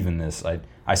don't believe in this.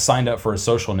 I signed up for a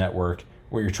social network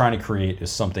where you're trying to create is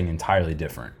something entirely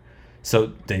different.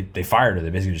 So they fired her. They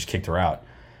basically just kicked her out.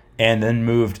 And then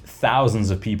moved thousands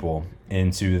of people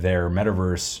into their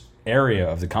metaverse area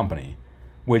of the company,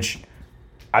 which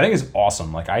I think is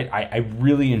awesome. Like I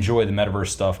really enjoy the metaverse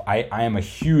stuff. I am a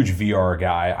huge VR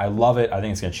guy. I love it. I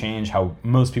think it's gonna change how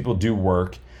most people do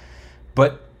work.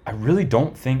 But I really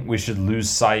don't think we should lose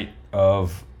sight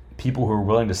of people who are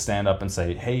willing to stand up and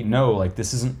say, hey, no, like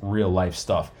this isn't real life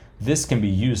stuff. This can be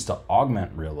used to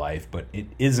augment real life, but it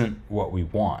isn't what we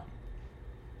want.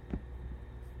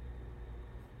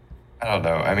 I don't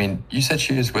know. I mean, you said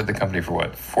she was with the company for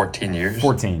what, 14 years?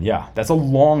 14, yeah. That's a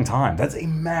long time. That's a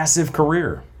massive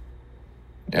career.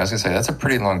 Yeah, I was gonna say that's a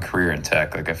pretty long career in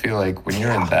tech. Like I feel like when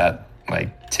you're in that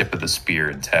like tip of the spear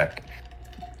in tech,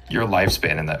 your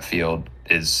lifespan in that field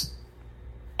is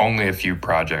only a few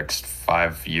projects,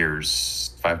 5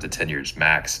 years, 5 to 10 years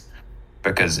max,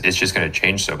 because it's just going to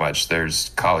change so much. There's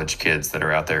college kids that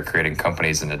are out there creating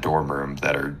companies in a dorm room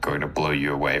that are going to blow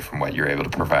you away from what you're able to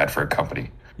provide for a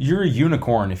company. You're a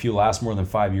unicorn if you last more than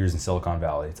 5 years in Silicon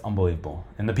Valley. It's unbelievable.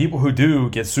 And the people who do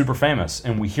get super famous,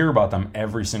 and we hear about them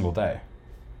every single day.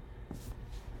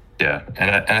 Yeah,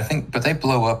 and I think, but they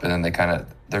blow up and then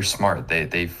they're smart.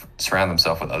 They surround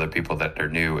themselves with other people that are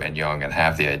new and young and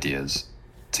have the ideas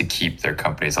to keep their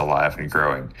companies alive and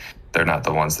growing. They're not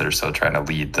the ones that are still trying to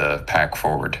lead the pack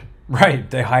forward. Right.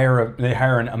 They hire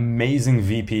an amazing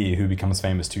VP who becomes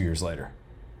famous 2 years later.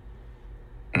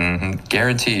 Mm-hmm.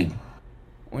 Guaranteed.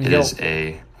 It is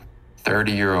a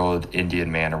 30-year-old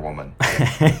Indian man or woman.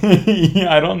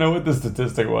 Yeah, I don't know what the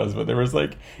statistic was, but there was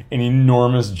like an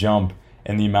enormous jump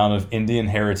in the amount of Indian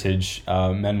heritage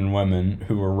men and women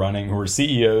who were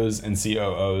CEOs and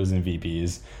COOs and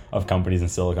VPs of companies in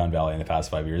Silicon Valley in the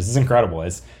past 5 years. It's incredible.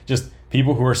 It's just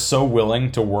people who are so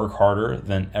willing to work harder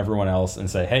than everyone else and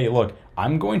say, hey, look,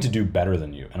 I'm going to do better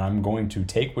than you, and I'm going to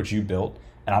take what you built,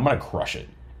 and I'm going to crush it.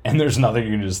 And there's nothing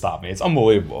you can do to stop me. It's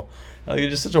unbelievable. Like,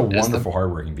 you're just such a wonderful,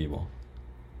 hardworking people.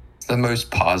 It's the most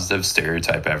positive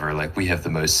stereotype ever. Like, we have the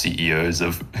most CEOs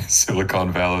of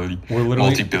Silicon Valley, we're literally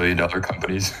multi-billion-dollar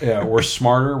companies. Yeah, we're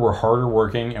smarter, we're harder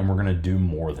working, and we're going to do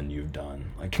more than you've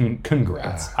done. Like,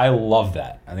 congrats. I love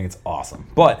that. I think it's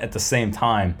awesome. But at the same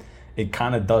time, it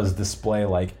kind of does display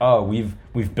like, oh,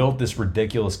 we've built this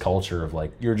ridiculous culture of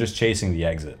like, you're just chasing the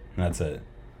exit, and that's it.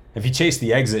 If you chase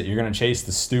the exit, you're going to chase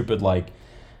the stupid, like,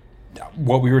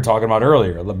 what we were talking about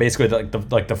earlier, basically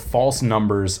like the false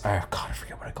numbers. Oh God, I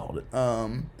forget what I called it.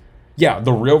 Yeah,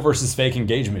 the real versus fake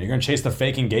engagement. You're gonna chase the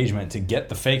fake engagement to get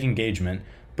the fake engagement,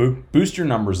 boost your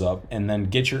numbers up, and then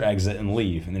get your exit and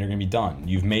leave, and then you're gonna be done.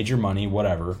 You've made your money,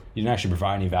 whatever. You didn't actually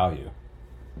provide any value.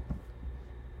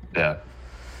 Yeah.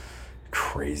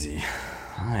 Crazy.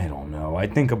 I don't know. I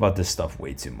think about this stuff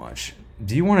way too much.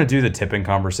 Do you want to do the tipping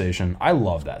conversation? I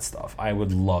love that stuff. I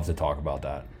would love to talk about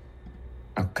that.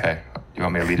 Okay. You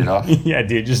want me to lead it off? Yeah,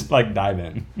 dude, just like dive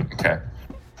in. Okay.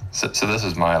 So this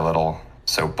is my little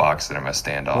soapbox that I'm going to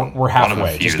stand on. We're halfway. One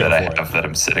of a few that I have that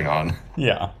I'm sitting on.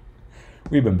 Yeah.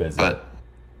 We've been busy. But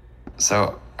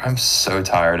so I'm so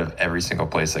tired of every single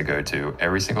place I go to,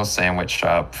 every single sandwich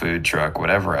shop, food truck,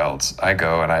 whatever else. I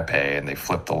go and I pay, and they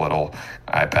flip the little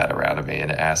iPad around at me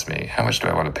and ask me, how much do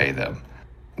I want to pay them?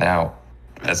 Now,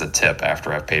 as a tip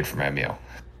after I've paid for my meal.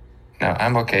 Now,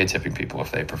 I'm okay tipping people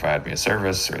if they provide me a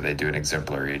service or they do an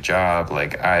exemplary job.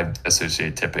 Like, I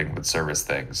associate tipping with service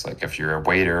things. Like, if you're a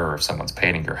waiter or if someone's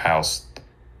painting your house,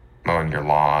 mowing your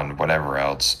lawn, whatever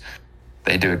else,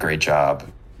 they do a great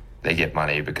job. They get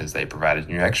money because they provided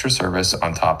you extra service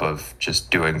on top of just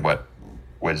doing what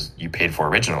was you paid for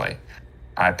originally.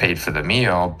 I paid for the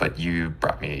meal, but you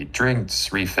brought me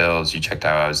drinks, refills, you checked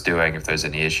how I was doing. If there's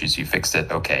any issues, you fixed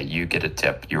it. Okay, you get a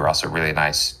tip. You were also really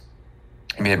nice.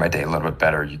 You made my day a little bit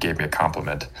better. You gave me a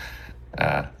compliment,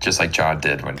 just like John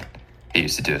did when he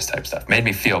used to do this type of stuff. Made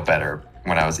me feel better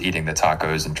when I was eating the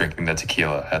tacos and drinking the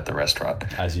tequila at the restaurant.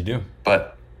 As you do.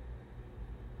 But,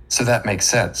 so that makes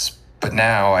sense. But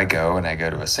now I go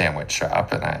to a sandwich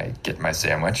shop and I get my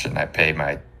sandwich and I pay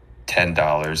my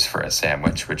 $10 for a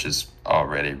sandwich, which is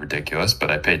already ridiculous,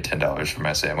 but I paid $10 for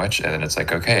my sandwich. And then it's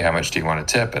like, okay, how much do you want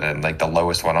to tip? And then like the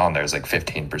lowest one on there is like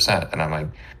 15%. And I'm like,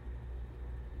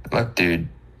 look, dude,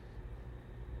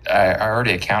 I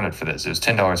already accounted for this. It was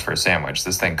 $10 for a sandwich.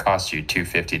 This thing cost you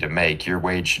 $2.50 to make. Your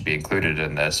wage should be included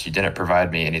in this. You didn't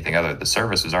provide me anything other. The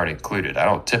service was already included. I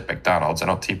don't tip McDonald's. I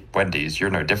don't tip Wendy's.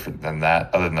 You're no different than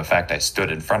that, other than the fact I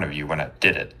stood in front of you when I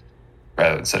did it,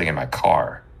 rather than sitting in my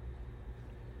car.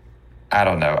 I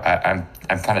don't know.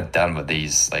 I'm kind of done with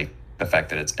these, like the fact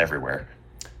that it's everywhere.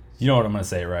 You know what I'm going to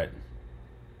say, right?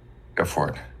 Go for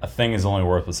it. A thing is only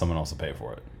worth what someone else will pay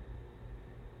for it.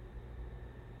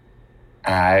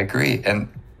 I agree. And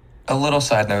a little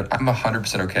side note, I'm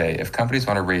 100% okay if companies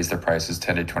want to raise their prices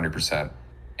 10 to 20%,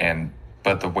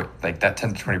 but the way, like that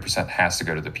 10 to 20% has to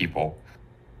go to the people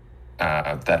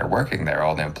that are working there,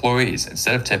 all the employees.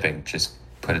 Instead of tipping, just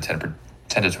put a 10 to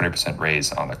 20%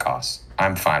 raise on the costs.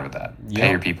 I'm fine with that. Yep. Pay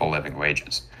your people living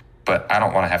wages. But I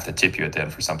don't want to have to tip you at the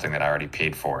end for something that I already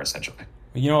paid for, essentially.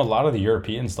 You know, a lot of the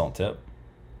Europeans don't tip.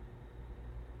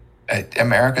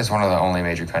 America is one of the only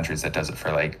major countries that does it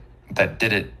that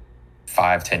did it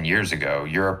 5-10 years ago.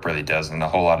 Europe really does, and a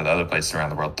whole lot of the other places around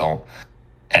the world don't.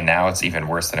 And now it's even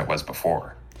worse than it was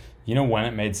before. You know when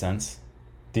it made sense?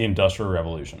 The Industrial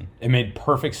Revolution. It made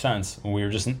perfect sense when we were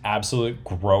just an absolute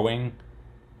growing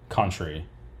country,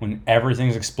 when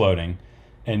everything's exploding,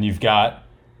 and you've got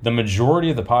the majority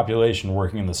of the population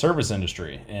working in the service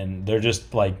industry, and they're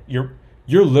just like,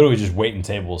 you're literally just waiting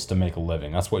tables to make a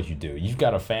living. That's what you do. You've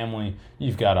got a family,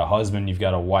 you've got a husband, you've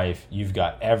got a wife, you've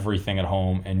got everything at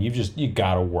home, and you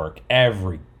got to work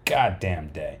every goddamn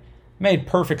day. Made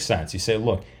perfect sense. You say,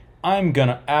 look, I'm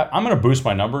gonna boost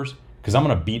my numbers because I'm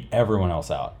gonna beat everyone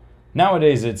else out.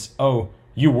 Nowadays, it's, oh,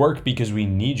 you work because we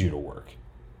need you to work.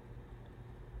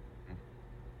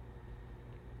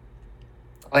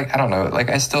 Like, I don't know. Like,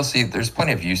 I still see there's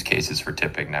plenty of use cases for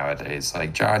tipping nowadays.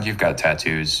 Like, John, you've got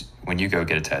tattoos. When you go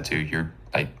get a tattoo, you're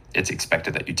like, it's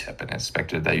expected that you tip, and it's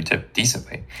expected that you tip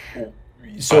decently.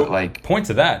 So, but, like, point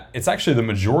to that, it's actually the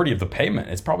majority of the payment.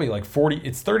 It's probably like 30 to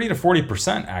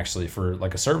 40% actually for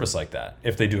like a service like that,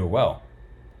 if they do it well.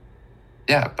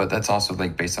 Yeah, but that's also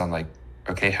like based on like,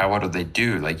 okay, how well do they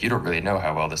do? Like, you don't really know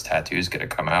how well this tattoo is going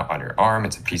to come out on your arm.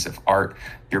 It's a piece of art.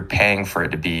 You're paying for it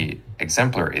to be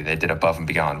exemplary. They did above and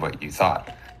beyond what you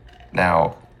thought.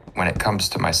 Now, when it comes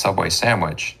to my Subway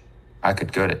sandwich, I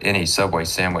could go to any Subway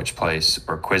sandwich place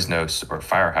or Quiznos or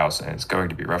Firehouse, and it's going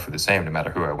to be roughly the same no matter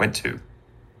who I went to.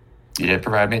 You didn't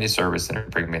provide me any service, they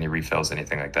didn't bring me any refills,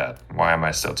 anything like that. Why am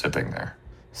I still tipping there?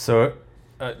 So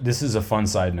this is a fun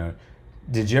side note.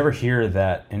 Did you ever hear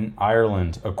that in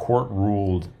Ireland, a court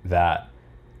ruled that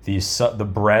the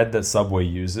bread that Subway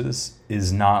uses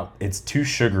it's too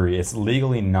sugary. It's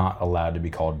legally not allowed to be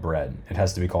called bread. It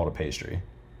has to be called a pastry.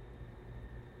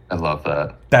 I love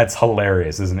that. That's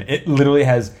hilarious, isn't it? It literally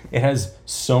has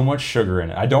so much sugar in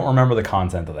it. I don't remember the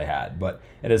content that they had, but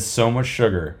it has so much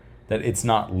sugar that it's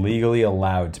not legally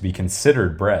allowed to be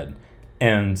considered bread.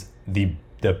 And the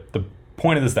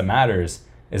point of this that matters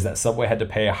is that Subway had to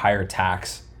pay a higher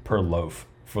tax per loaf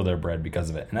for their bread because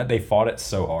of it. And that they fought it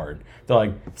so hard. They're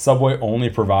like, Subway only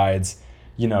provides,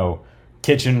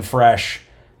 kitchen fresh,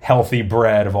 healthy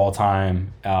bread of all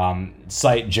time.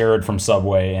 Cite Jared from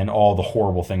Subway and all the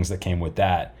horrible things that came with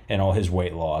that and all his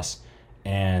weight loss.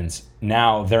 And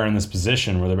now they're in this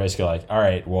position where they're basically like, all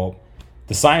right, well,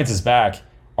 the science is back.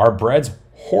 Our bread's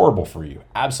horrible for you.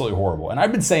 Absolutely horrible. And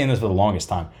I've been saying this for the longest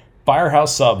time.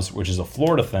 Firehouse Subs, which is a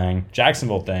Florida thing,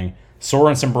 Jacksonville thing,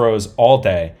 Sorensen Bros all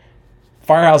day.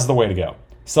 Firehouse is the way to go.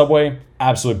 Subway,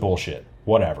 absolute bullshit.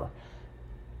 Whatever.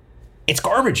 It's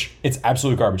garbage. It's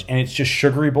absolute garbage. And it's just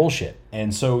sugary bullshit.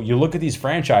 And so you look at these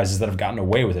franchises that have gotten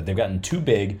away with it. They've gotten too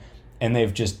big and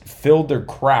they've just filled their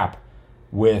crap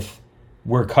with,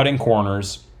 we're cutting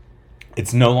corners.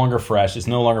 It's no longer fresh. It's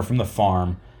no longer from the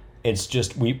farm. It's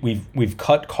just, we've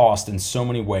cut cost in so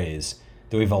many ways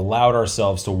that we've allowed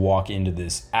ourselves to walk into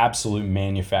this absolute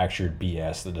manufactured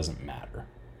BS that doesn't matter.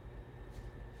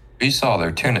 You saw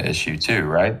their tuna issue too,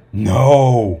 right?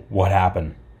 No. What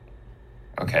happened?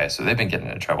 Okay, so they've been getting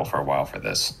in trouble for a while for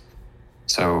this.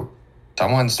 So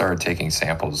someone started taking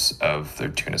samples of their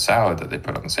tuna salad that they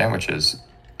put on the sandwiches,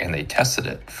 and they tested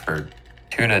it for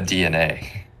tuna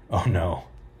DNA. Oh, no.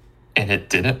 And it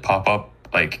didn't pop up,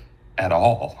 at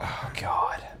all. Oh,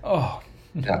 God. Oh.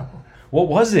 No. What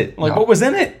was it? No. What was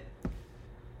in it?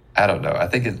 I don't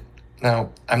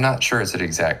know. I'm not sure it's an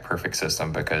exact perfect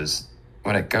system, because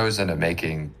when it goes into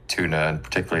making tuna, and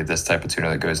particularly this type of tuna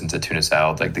that goes into tuna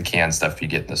salad, like the canned stuff you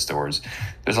get in the stores,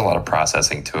 there's a lot of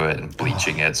processing to it and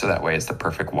bleaching it so that way it's the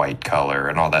perfect white color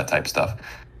and all that type of stuff.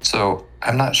 So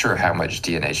I'm not sure how much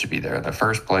DNA should be there in the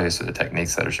first place or the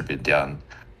techniques that should be done.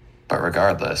 But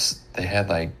regardless, they had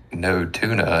no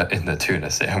tuna in the tuna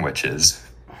sandwiches.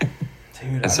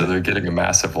 Dude, And so they're getting a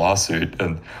massive lawsuit.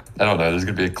 And I don't know, there's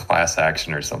going to be a class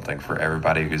action or something for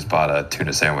everybody who's bought a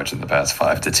tuna sandwich in the past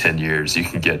 5 to 10 years. You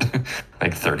can get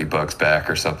like $30 back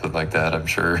or something like that, I'm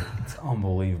sure. it's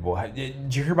unbelievable.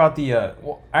 Did you hear about the,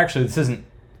 well, actually, this isn't,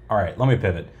 all right, let me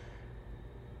pivot.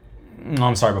 No,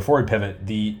 I'm sorry, before we pivot,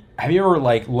 have you ever,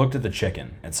 like, looked at the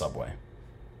chicken at Subway?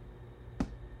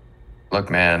 Look,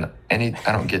 man, I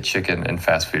don't get chicken in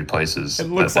fast food places. It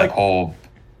looks that like whole,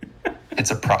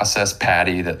 it's a processed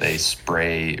patty that they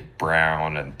spray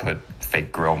brown and put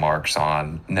fake grill marks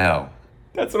on. No.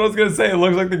 That's what I was gonna say. It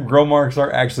looks like the grill marks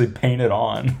are actually painted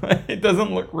on. It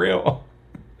doesn't look real.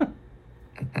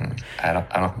 I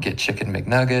don't get chicken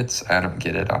McNuggets. I don't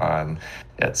get it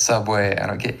at Subway. I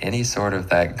don't get any sort of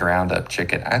that ground up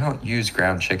chicken. I don't use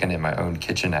ground chicken in my own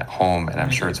kitchen at home, and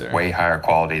I'm sure it's way higher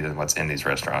quality than what's in these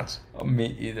restaurants. Oh,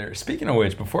 me either. Speaking of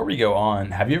which, before we go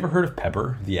on, have you ever heard of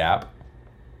Pepper, the app?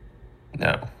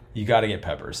 No. You got to get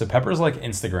Pepper. So Pepper's like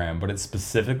Instagram, but it's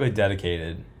specifically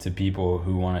dedicated to people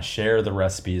who want to share the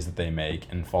recipes that they make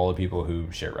and follow people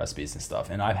who share recipes and stuff.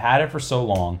 And I've had it for so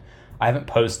long, I haven't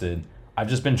posted. I've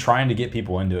just been trying to get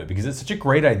people into it because it's such a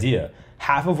great idea.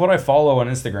 Half of what I follow on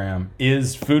Instagram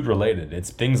is food related.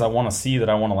 It's things I want to see that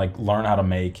I want to like learn how to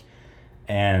make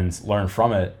and learn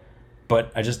from it.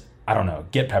 But I don't know,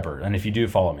 get Pepper. And if you do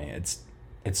follow me, it's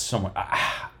so much.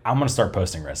 I'm going to start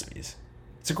posting recipes.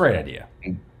 It's a great idea.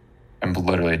 I'm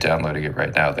literally downloading it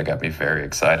right now. That got me very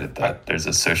excited that there's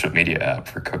a social media app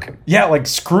for cooking. Yeah, like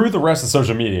screw the rest of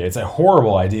social media. It's a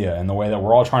horrible idea in the way that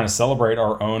we're all trying to celebrate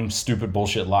our own stupid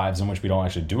bullshit lives in which we don't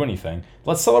actually do anything.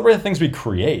 Let's celebrate the things we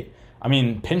create. I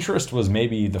mean, Pinterest was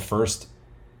maybe the first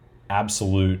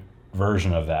absolute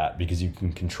version of that because you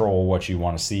can control what you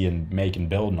want to see and make and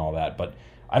build and all that. But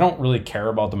I don't really care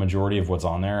about the majority of what's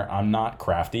on there. I'm not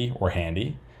crafty or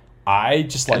handy. I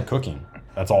just like cooking.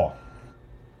 That's all.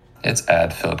 It's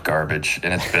ad-filled garbage,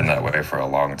 and it's been that way for a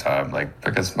long time. Like,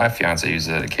 because my fiance uses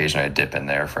it occasionally, I dip in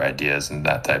there for ideas and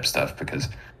that type of stuff because,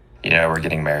 we're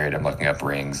getting married, I'm looking up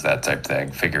rings, that type of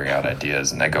thing, figuring out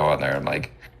ideas, and I go on there and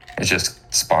like, it's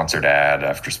just sponsored ad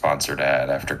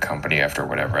after company after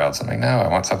whatever else. I'm like, no, I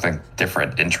want something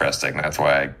different, interesting. That's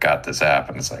why I got this app,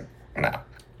 and it's like, no.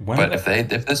 But if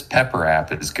this Pepper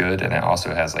app is good and it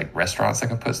also has like restaurants that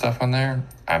can put stuff on there,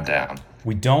 I'm down.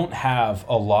 We don't have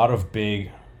a lot of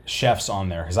big chefs on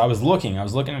there because I was looking at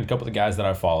a couple of the guys that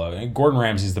I follow, and Gordon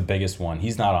Ramsay's the biggest one.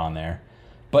 He's not on there.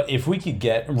 But if we could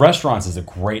get restaurants is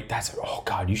oh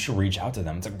god, you should reach out to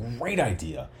them. It's a great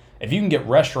idea. If you can get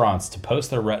restaurants to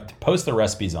post their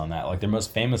recipes on that, like their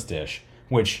most famous dish,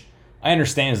 which I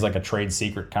understand is like a trade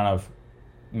secret kind of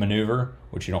maneuver,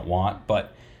 which you don't want,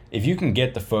 but if you can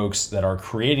get the folks that are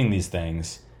creating these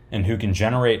things and who can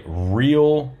generate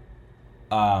real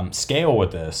scale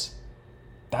with this,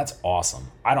 that's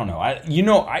awesome. I don't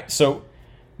know. So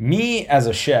me as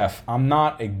a chef, I'm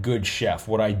not a good chef.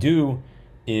 What I do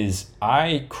is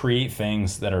I create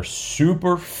things that are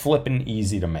super flippin'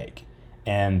 easy to make.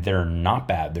 And they're not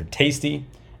bad. They're tasty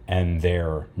and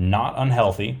they're not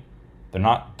unhealthy. They're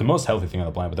not the most healthy thing on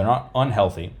the planet, but they're not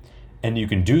unhealthy. And you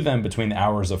can do them between the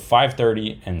hours of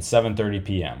 5:30 and 7:30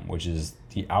 p.m., which is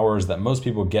the hours that most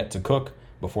people get to cook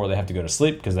before they have to go to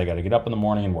sleep because they got to get up in the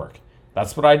morning and work.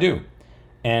 That's what I do.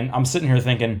 And I'm sitting here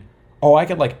thinking, oh, I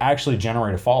could like actually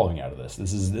generate a following out of this.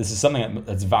 This is something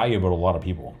that's valuable to a lot of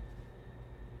people.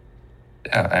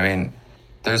 Yeah, I mean,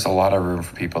 there's a lot of room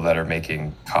for people that are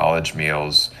making college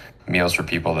meals for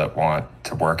people that want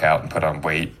to work out and put on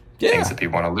weight, things that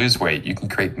people want to lose weight. You can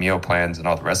create meal plans and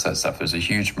all the rest of that stuff. There's a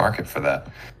huge market for that.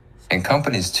 And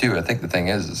companies too, I think the thing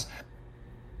is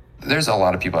there's a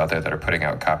lot of people out there that are putting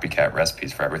out copycat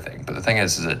recipes for everything. But the thing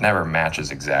is it never matches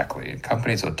exactly. And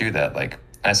companies will do that. Like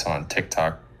I saw on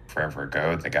TikTok forever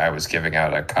ago, the guy was giving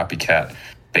out a copycat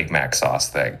Big Mac sauce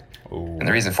thing. Ooh. And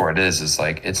the reason for it is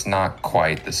like it's not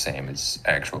quite the same as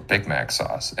actual Big Mac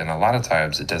sauce. And a lot of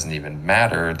times it doesn't even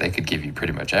matter. They could give you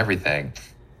pretty much everything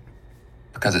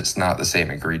because it's not the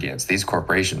same ingredients. These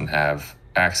corporations have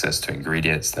access to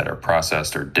ingredients that are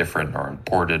processed or different or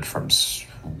imported from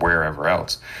wherever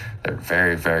else. They're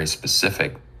very, very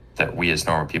specific that we as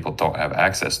normal people don't have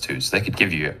access to. So they could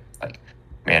give you like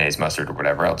mayonnaise, mustard, or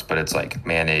whatever else, but it's like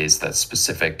mayonnaise that's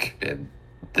specific in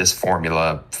this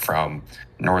formula from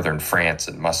northern France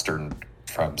and mustard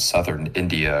from southern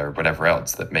India or whatever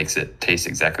else that makes it taste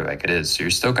exactly like it is. So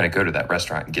you're still going to go to that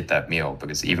restaurant and get that meal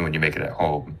because even when you make it at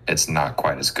home, it's not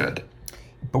quite as good.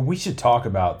 But we should talk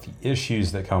about the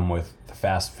issues that come with the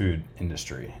fast food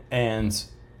industry. And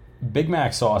Big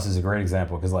Mac sauce is a great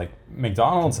example because like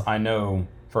McDonald's, I know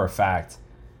for a fact,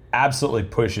 absolutely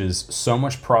pushes so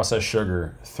much processed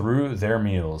sugar through their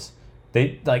meals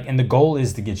They like, and the goal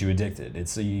is to get you addicted.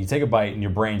 It's so you take a bite and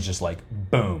your brain's just like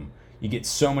boom. You get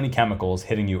so many chemicals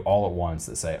hitting you all at once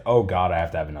that say, "Oh God, I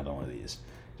have to have another one of these."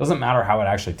 Doesn't matter how it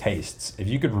actually tastes. If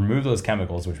you could remove those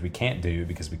chemicals, which we can't do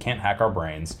because we can't hack our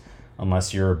brains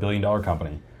unless you're a billion-dollar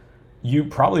company, you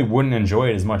probably wouldn't enjoy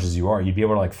it as much as you are. You'd be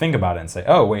able to like think about it and say,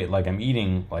 "Oh wait, like I'm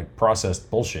eating like processed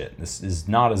bullshit. This is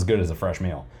not as good as a fresh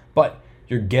meal." But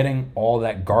you're getting all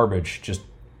that garbage just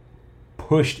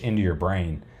pushed into your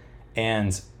brain.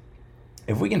 And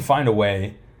if we can find a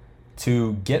way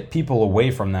to get people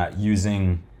away from that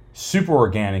using super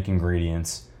organic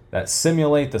ingredients that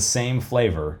simulate the same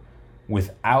flavor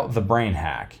without the brain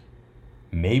hack,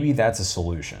 maybe that's a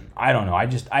solution. I don't know.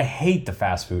 I hate the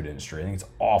fast food industry. I think it's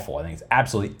awful. I think it's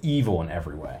absolutely evil in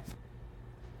every way.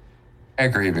 I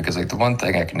agree, because like the one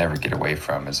thing I can never get away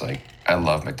from is like I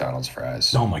love McDonald's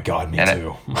fries. Oh my God, me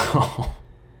too.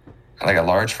 Like a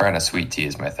large fry and a sweet tea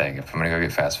is my thing. If I'm gonna go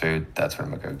get fast food, that's what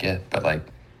I'm gonna go get. But like,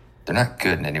 they're not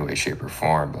good in any way, shape, or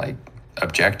form. Like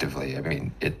objectively, I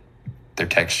mean, their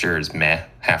texture is meh.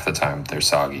 Half the time they're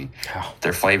soggy. Oh.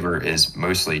 Their flavor is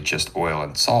mostly just oil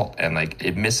and salt, and like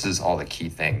it misses all the key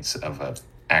things of a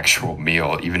actual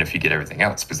meal, even if you get everything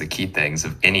else, because the key things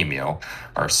of any meal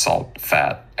are salt,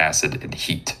 fat, acid, and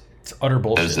heat. It's utter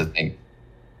bullshit. Those are the thing.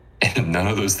 And none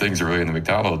of those things are really in the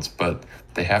McDonald's, but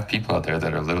they have people out there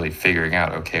that are literally figuring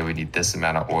out, okay, we need this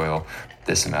amount of oil,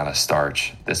 this amount of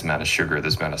starch, this amount of sugar,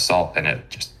 this amount of salt, and it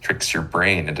just tricks your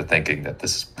brain into thinking that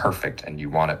this is perfect and you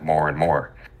want it more and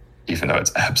more, even though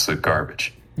it's absolute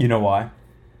garbage. You know why?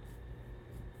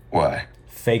 Why?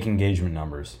 Fake engagement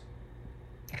numbers.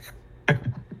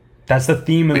 That's the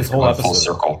theme of this whole episode. Full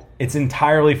circle. It's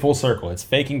entirely full circle. It's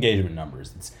fake engagement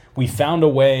numbers. We found a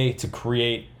way to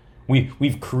create.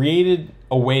 We've created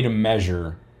a way to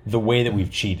measure the way that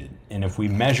we've cheated. And if we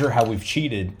measure how we've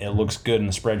cheated, it looks good in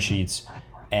the spreadsheets,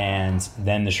 and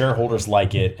then the shareholders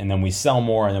like it, and then we sell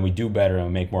more, and then we do better, and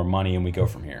we make more money, and we go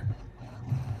from here.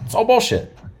 It's all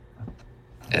bullshit.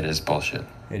 It is bullshit.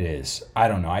 It is. I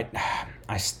don't know.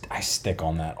 I stick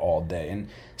on that all day. And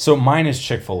so mine is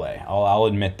Chick-fil-A. I'll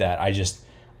admit that.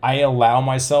 I allow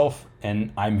myself,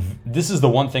 and this is the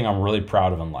one thing I'm really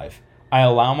proud of in life. I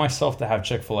allow myself to have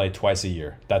Chick-fil-A twice a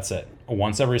year. That's it.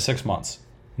 Once every 6 months.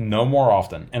 No more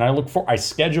often. And I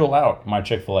schedule out my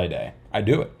Chick-fil-A day. I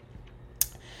do it.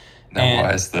 Now,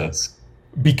 why is this?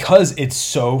 Because it's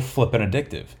so flippin'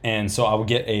 addictive. And so I would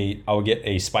get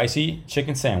a spicy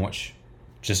chicken sandwich,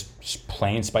 just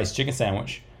plain spicy chicken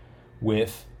sandwich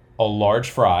with a large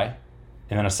fry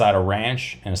and then a side of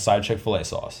ranch and a side of Chick-fil-A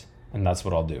sauce. And that's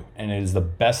what I'll do. And it is the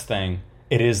best thing.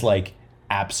 It is like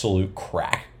absolute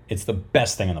crack. It's the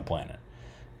best thing on the planet.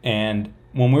 And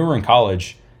when we were in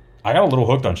college, I got a little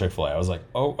hooked on Chick-fil-A. I was like,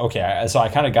 oh, okay. So I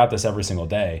kind of got this every single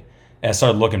day. And I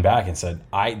started looking back and said,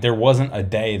 there wasn't a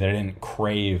day that I didn't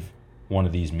crave one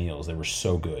of these meals. They were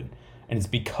so good. And it's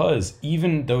because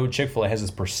even though Chick-fil-A has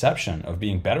this perception of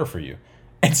being better for you,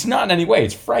 it's not in any way.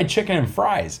 It's fried chicken and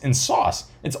fries and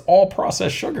sauce. It's all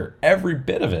processed sugar, every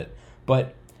bit of it.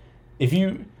 But if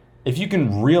you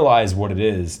can realize what it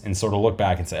is and sort of look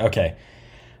back and say, okay,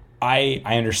 I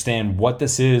understand what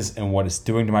this is and what it's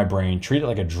doing to my brain. Treat it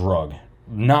like a drug.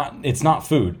 It's not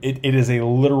food. It is a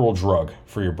literal drug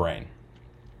for your brain.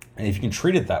 And if you can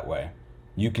treat it that way,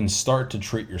 you can start to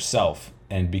treat yourself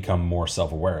and become more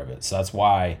self-aware of it. So that's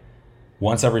why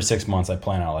once every 6 months I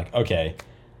plan out like, okay,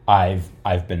 I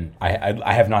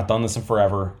have not done this in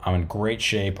forever. I'm in great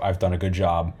shape. I've done a good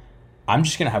job. I'm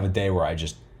just gonna have a day where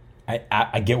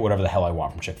I get whatever the hell I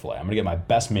want from Chick-fil-A. I'm going to get my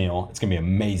best meal. It's going to be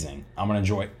amazing. I'm going to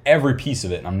enjoy every piece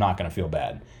of it, and I'm not going to feel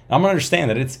bad. And I'm going to understand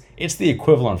that it's the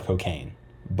equivalent of cocaine,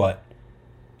 but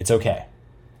it's okay.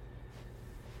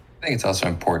 I think it's also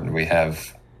important we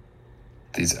have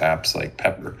these apps like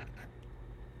Pepper.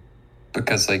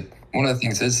 Because like one of the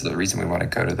things is the reason we want to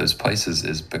go to those places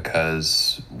is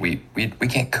because we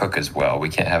can't cook as well. We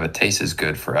can't have it taste as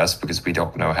good for us because we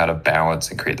don't know how to balance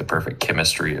and create the perfect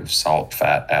chemistry of salt,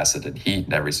 fat, acid, and heat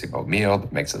in every single meal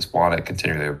that makes us want it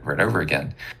continually over and over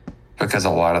again. Because a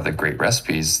lot of the great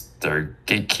recipes, they're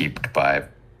gatekept by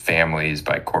families,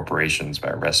 by corporations,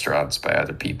 by restaurants, by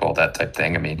other people, that type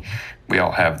thing. I mean, we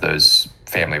all have those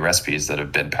family recipes that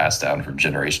have been passed down from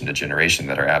generation to generation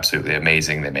that are absolutely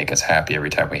amazing. They make us happy every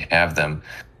time we have them,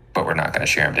 but we're not going to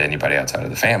share them to anybody outside of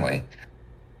the family.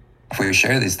 If we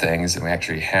share these things and we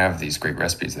actually have these great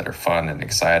recipes that are fun and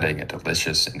exciting and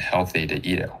delicious and healthy to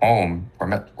eat at home,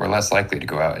 we're less likely to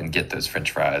go out and get those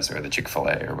French fries or the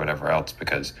Chick-fil-A or whatever else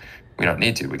because we don't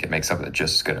need to. We can make something that's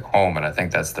just as good at home. And I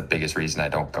think that's the biggest reason I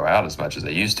don't go out as much as I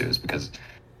used to is because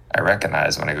I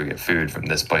recognize when I go get food from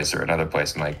this place or another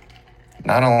place, I'm like,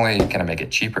 not only can I make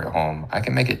it cheaper at home, I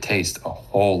can make it taste a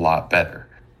whole lot better.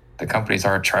 The companies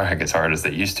aren't trying as hard as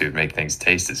they used to make things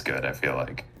taste as good, I feel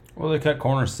like. Well, they cut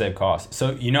corners to save costs.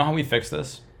 So you know how we fix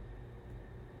this?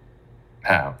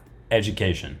 How?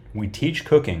 Education. We teach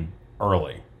cooking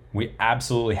early. We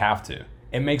absolutely have to.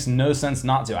 It makes no sense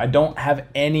not to. I don't have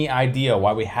any idea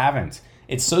why we haven't.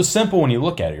 It's so simple when you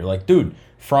look at it. You're like, dude,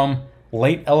 from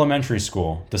late elementary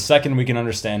school, the second we can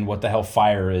understand what the hell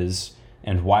fire is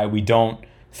and why we don't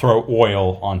throw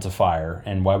oil onto fire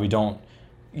and why we don't,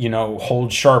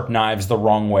 hold sharp knives the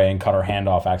wrong way and cut our hand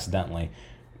off accidentally.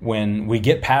 When we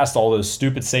get past all those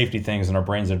stupid safety things and our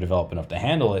brains are developed enough to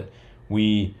handle it,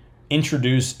 we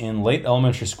introduce in late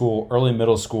elementary school, early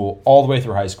middle school, all the way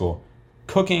through high school,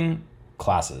 cooking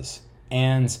classes.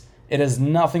 And it has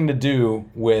nothing to do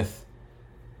with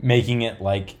making it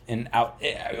like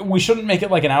we shouldn't make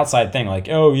it like an outside thing. Like,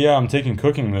 oh yeah, I'm taking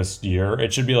cooking this year.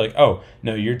 It should be like, oh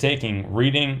no, you're taking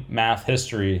reading, math,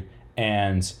 history,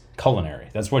 and culinary.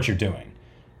 That's what you're doing.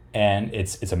 And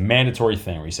it's a mandatory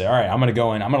thing where you say, all right, I'm going to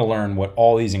go in, I'm going to learn what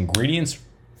all these ingredients,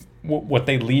 what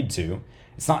they lead to.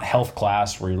 It's not health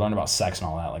class where you learn about sex and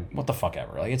all that. Like, what the fuck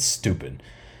ever. Like, it's stupid.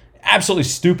 Absolutely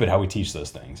stupid how we teach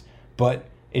those things. But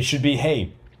it should be,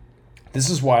 hey, this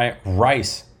is why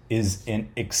rice is an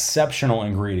exceptional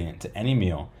ingredient to any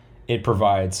meal. It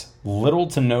provides little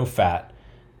to no fat.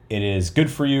 It is good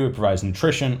for you. It provides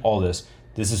nutrition, all this.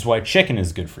 This is why chicken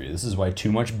is good for you. This is why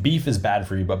too much beef is bad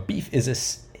for you. But beef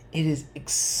is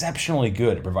exceptionally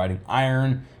good at providing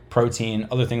iron, protein,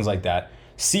 other things like that.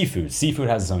 Seafood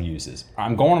has its own uses.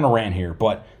 I'm going on a rant here,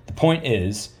 but the point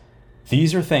is,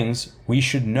 these are things we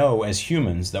should know as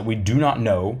humans that we do not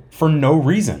know for no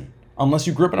reason, unless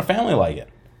you grew up in a family like it.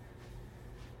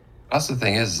 That's the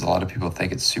thing is a lot of people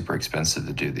think it's super expensive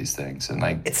to do these things, and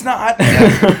like it's not.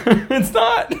 Yeah. It's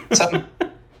not.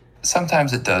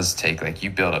 Sometimes it does take, like,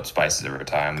 you build up spices over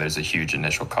time. There's a huge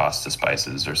initial cost to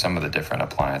spices or some of the different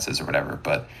appliances or whatever,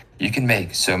 but you can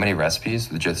make so many recipes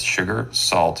with just sugar,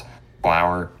 salt,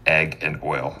 flour, egg, and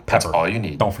oil. Pepper. That's all you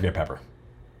need. Don't forget pepper.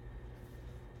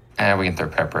 And we can throw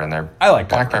pepper in there. I like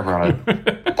black pepper on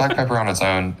it. Black pepper on its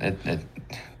own.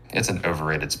 It's an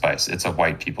overrated spice. It's a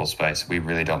white people spice. We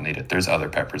really don't need it. There's other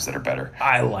peppers that are better.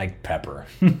 I like pepper.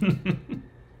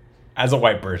 As a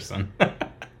white person.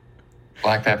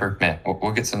 Black pepper, man.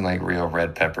 We'll get some like real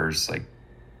red peppers,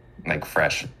 like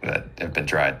fresh that have been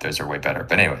dried. Those are way better.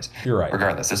 But anyways, you're right.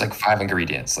 Regardless, there's like 5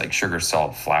 ingredients, like sugar,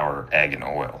 salt, flour, egg, and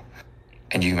oil.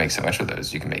 And you can make so much with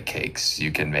those. You can make cakes.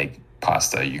 You can make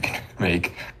pasta. You can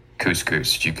make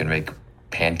couscous. You can make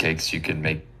pancakes. You can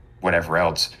make whatever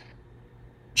else.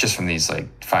 Just from these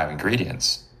like 5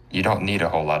 ingredients. You don't need a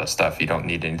whole lot of stuff. You don't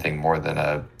need anything more than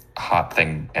a hot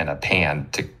thing and a pan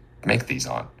to make these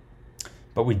on.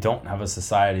 But we don't have a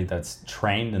society that's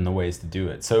trained in the ways to do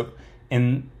it. So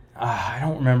I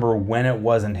don't remember when it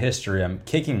was in history. I'm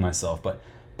kicking myself, but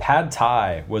Pad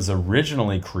Thai was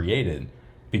originally created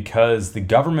because the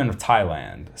government of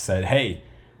Thailand said, hey,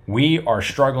 we are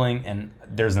struggling, and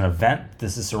there's an event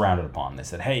this is surrounded upon. They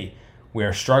said, hey, we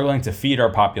are struggling to feed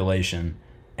our population,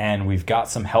 and we've got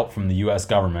some help from the U.S.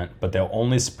 government, but they'll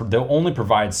only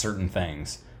provide certain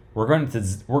things. We're going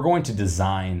to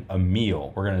design a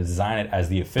meal. We're going to design it as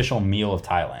the official meal of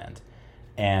Thailand,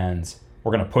 and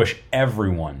we're going to push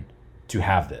everyone to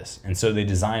have this. And so they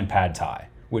designed Pad Thai,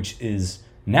 which is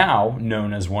now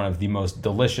known as one of the most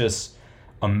delicious,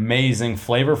 amazing,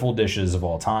 flavorful dishes of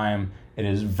all time. It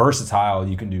is versatile.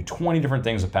 You can do 20 different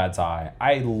things with Pad Thai.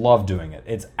 I love doing it.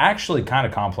 It's actually kind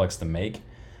of complex to make,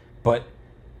 but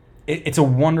it's a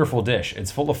wonderful dish.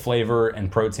 It's full of flavor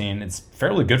and protein. It's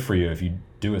fairly good for you if you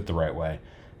do it the right way.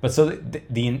 But so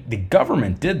the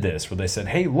government did this where they said,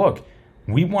 hey, look,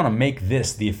 we want to make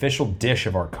this the official dish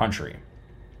of our country.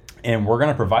 And we're going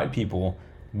to provide people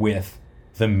with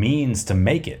the means to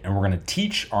make it. And we're going to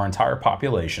teach our entire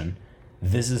population,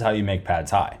 this is how you make Pad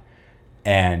Thai.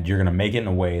 And you're going to make it in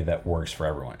a way that works for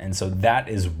everyone. And so that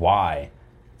is why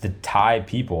the Thai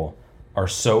people are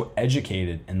so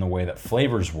educated in the way that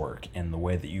flavors work and the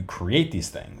way that you create these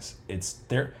things.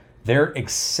 They're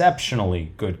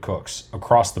exceptionally good cooks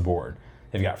across the board.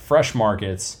 They've got fresh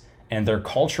markets, and their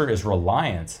culture is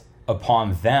reliant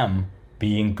upon them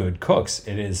being good cooks.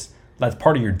 That's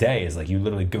part of your day, is like you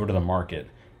literally go to the market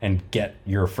and get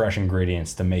your fresh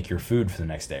ingredients to make your food for the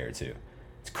next day or two.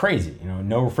 It's crazy,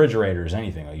 no refrigerators,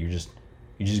 anything. Like you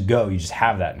just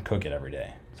have that and cook it every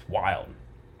day. It's wild.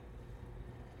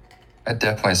 I'd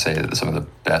definitely say that some of the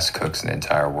best cooks in the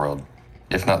entire world,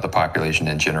 if not the population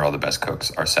in general, the best cooks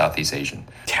are Southeast Asian.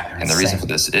 Yeah, and the reason for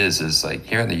this is like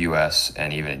here in the U.S.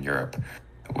 and even in Europe,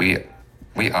 we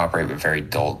we operate with very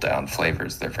dulled down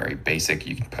flavors. They're very basic.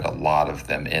 You can put a lot of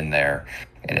them in there,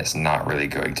 and it's not really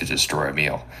going to destroy a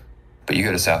meal. But you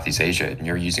go to Southeast Asia and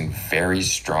you're using very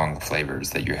strong flavors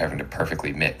that you're having to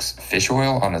perfectly mix. Fish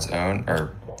oil on its own,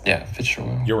 or fish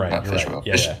oil. You're right. Not You're fish right. oil.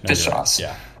 Yeah, fish, yeah. No, fish you're right. sauce.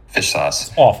 Yeah. Fish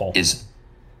sauce Awful. is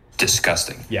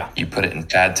disgusting. Yeah. You put it in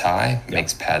pad thai,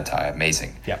 makes pad thai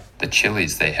amazing. Yep. The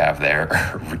chilies they have there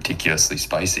are ridiculously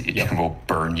spicy and will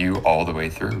burn you all the way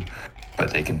through.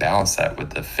 But they can balance that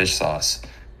with the fish sauce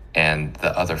and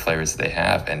the other flavors that they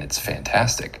have, and it's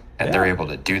fantastic. And they're able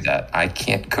to do that. I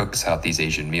can't cook Southeast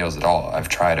Asian meals at all. I've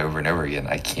tried over and over again.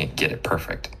 I can't get it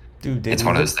perfect. Dude, it's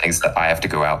one of those things that I have to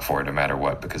go out for no matter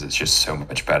what, because it's just so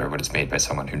much better when it's made by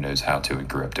someone who knows how to and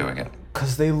grew up doing it.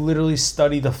 Because they literally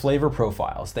study the flavor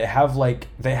profiles. They have like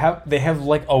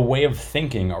a way of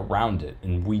thinking around it,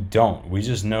 and we don't. We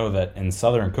just know that in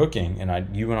Southern cooking,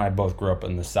 and you and I both grew up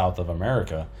in the South of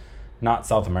America, not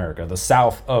South America, the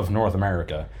South of North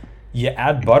America. You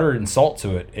add butter and salt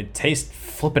to it, it tastes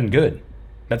flippin' good.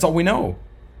 That's all we know.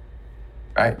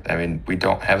 Right. I mean, we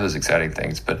don't have those exciting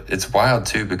things, but it's wild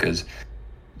too, because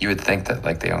you would think that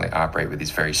like they only operate with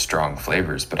these very strong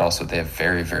flavors, but also they have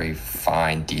very, very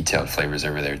fine, detailed flavors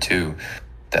over there too,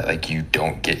 that like you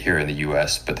don't get here in the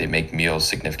US, but they make meals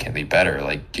significantly better.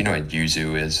 Like, do you know what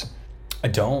yuzu is? I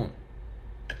don't.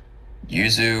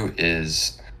 Yuzu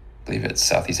is, I believe it's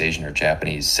Southeast Asian or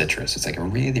Japanese citrus. It's like a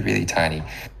really, really tiny,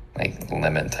 like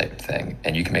lemon type thing.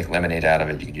 And you can make lemonade out of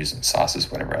it. You can use it in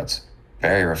sauces, whatever else.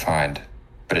 Very refined,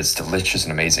 but it's delicious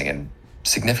and amazing and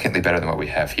significantly better than what we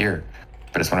have here.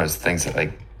 But it's one of those things that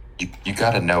like, you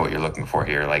got to know what you're looking for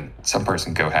here. Like some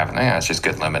person go have, it's just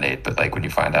good lemonade. But like when you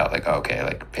find out like, okay,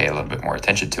 like pay a little bit more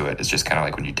attention to it. It's just kind of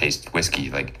like when you taste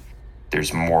whiskey, like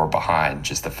there's more behind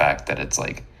just the fact that it's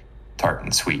like tart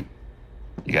and sweet.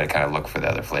 You got to kind of look for the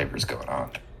other flavors going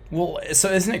on. Well, so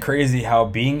isn't it crazy how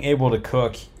being able to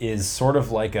cook is sort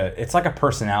of like it's like a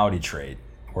personality trait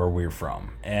where we're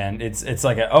from, and it's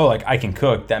like I can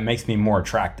cook, that makes me more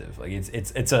attractive. Like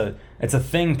it's a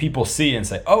thing people see and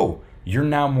say, oh, you're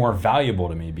now more valuable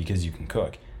to me because you can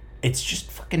cook. It's just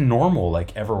fucking normal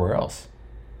like everywhere else.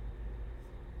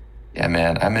 Yeah,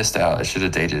 man, I missed out. I should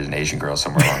have dated an Asian girl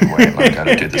somewhere along the way and learned how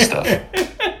to do this stuff.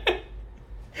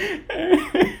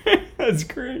 That's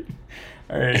great.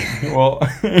 All right. Well,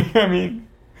 I mean,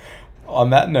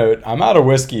 on that note, I'm out of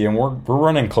whiskey and we're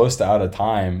running close to out of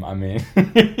time. I mean,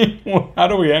 how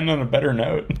do we end on a better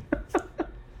note?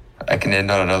 I can end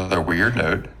on another weird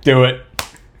note. Do it.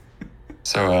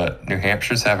 So, New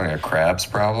Hampshire's having a crabs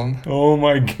problem. Oh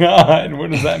my God.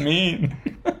 What does that mean?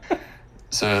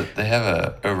 So they have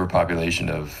a overpopulation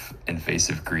of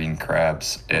invasive green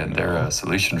crabs, and their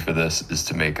solution for this is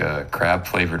to make a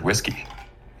crab-flavored whiskey,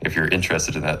 if you're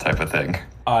interested in that type of thing.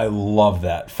 I love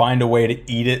that. Find a way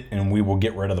to eat it, and we will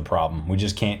get rid of the problem. We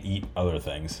just can't eat other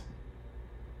things.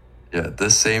 Yeah,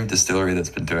 this same distillery that's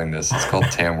been doing this, it's called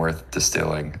Tamworth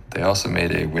Distilling. They also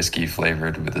made a whiskey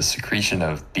flavored with a secretion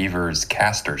of beaver's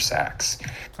castor sacs.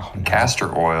 Oh, no.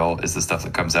 Castor oil is the stuff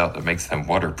that comes out that makes them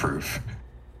waterproof.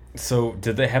 So,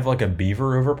 did they have like a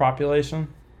beaver overpopulation?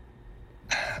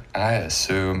 I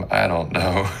assume. I don't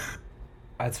know.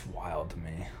 That's wild to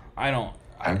me.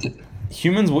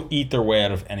 Humans will eat their way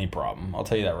out of any problem. I'll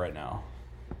tell you that right now.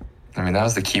 I mean, that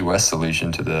was the Key West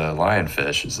solution to the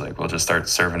lionfish. Is like, we'll just start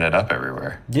serving it up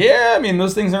everywhere. Yeah, I mean,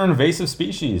 those things are invasive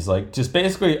species. Like, just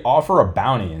basically offer a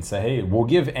bounty and say, hey, we'll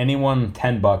give anyone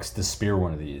 $10 to spear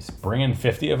one of these. Bring in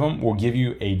 50 of them. We'll give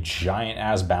you a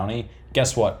giant-ass bounty.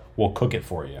 Guess what? We'll cook it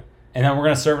for you. And then we're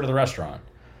going to serve it at the restaurant.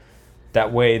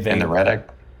 That way they... And the redneck...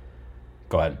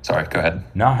 Go ahead. Sorry, go ahead.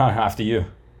 No, after you.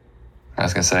 I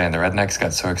was going to say, and the rednecks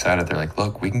got so excited. They're like,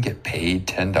 look, we can get paid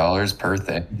 $10 per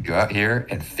thing. You go out here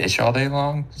and fish all day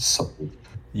long. So...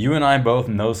 You and I both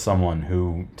know someone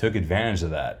who took advantage of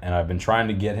that. And I've been trying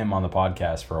to get him on the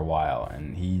podcast for a while.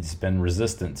 And he's been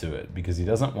resistant to it because he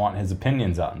doesn't want his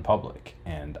opinions out in public.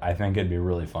 And I think it'd be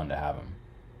really fun to have him.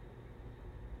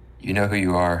 You know who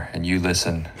you are, and you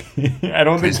listen. I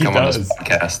don't think he does. Please come on this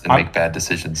podcast and make bad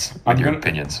decisions with your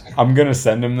opinions. I'm gonna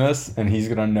send him this, and he's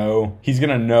gonna know. He's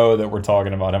gonna know that we're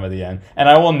talking about him at the end, and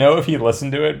I will know if he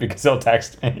listened to it because he'll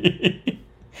text me.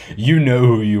 You know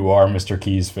who you are, Mr.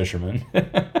 Keys Fisherman.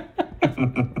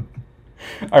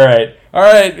 All right.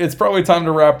 It's probably time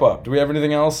to wrap up. Do we have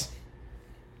anything else?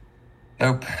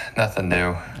 Nope, nothing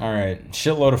new. All right,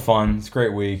 shitload of fun. It's a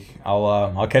great week.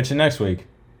 I'll catch you next week.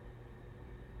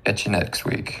 Catch you next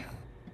week.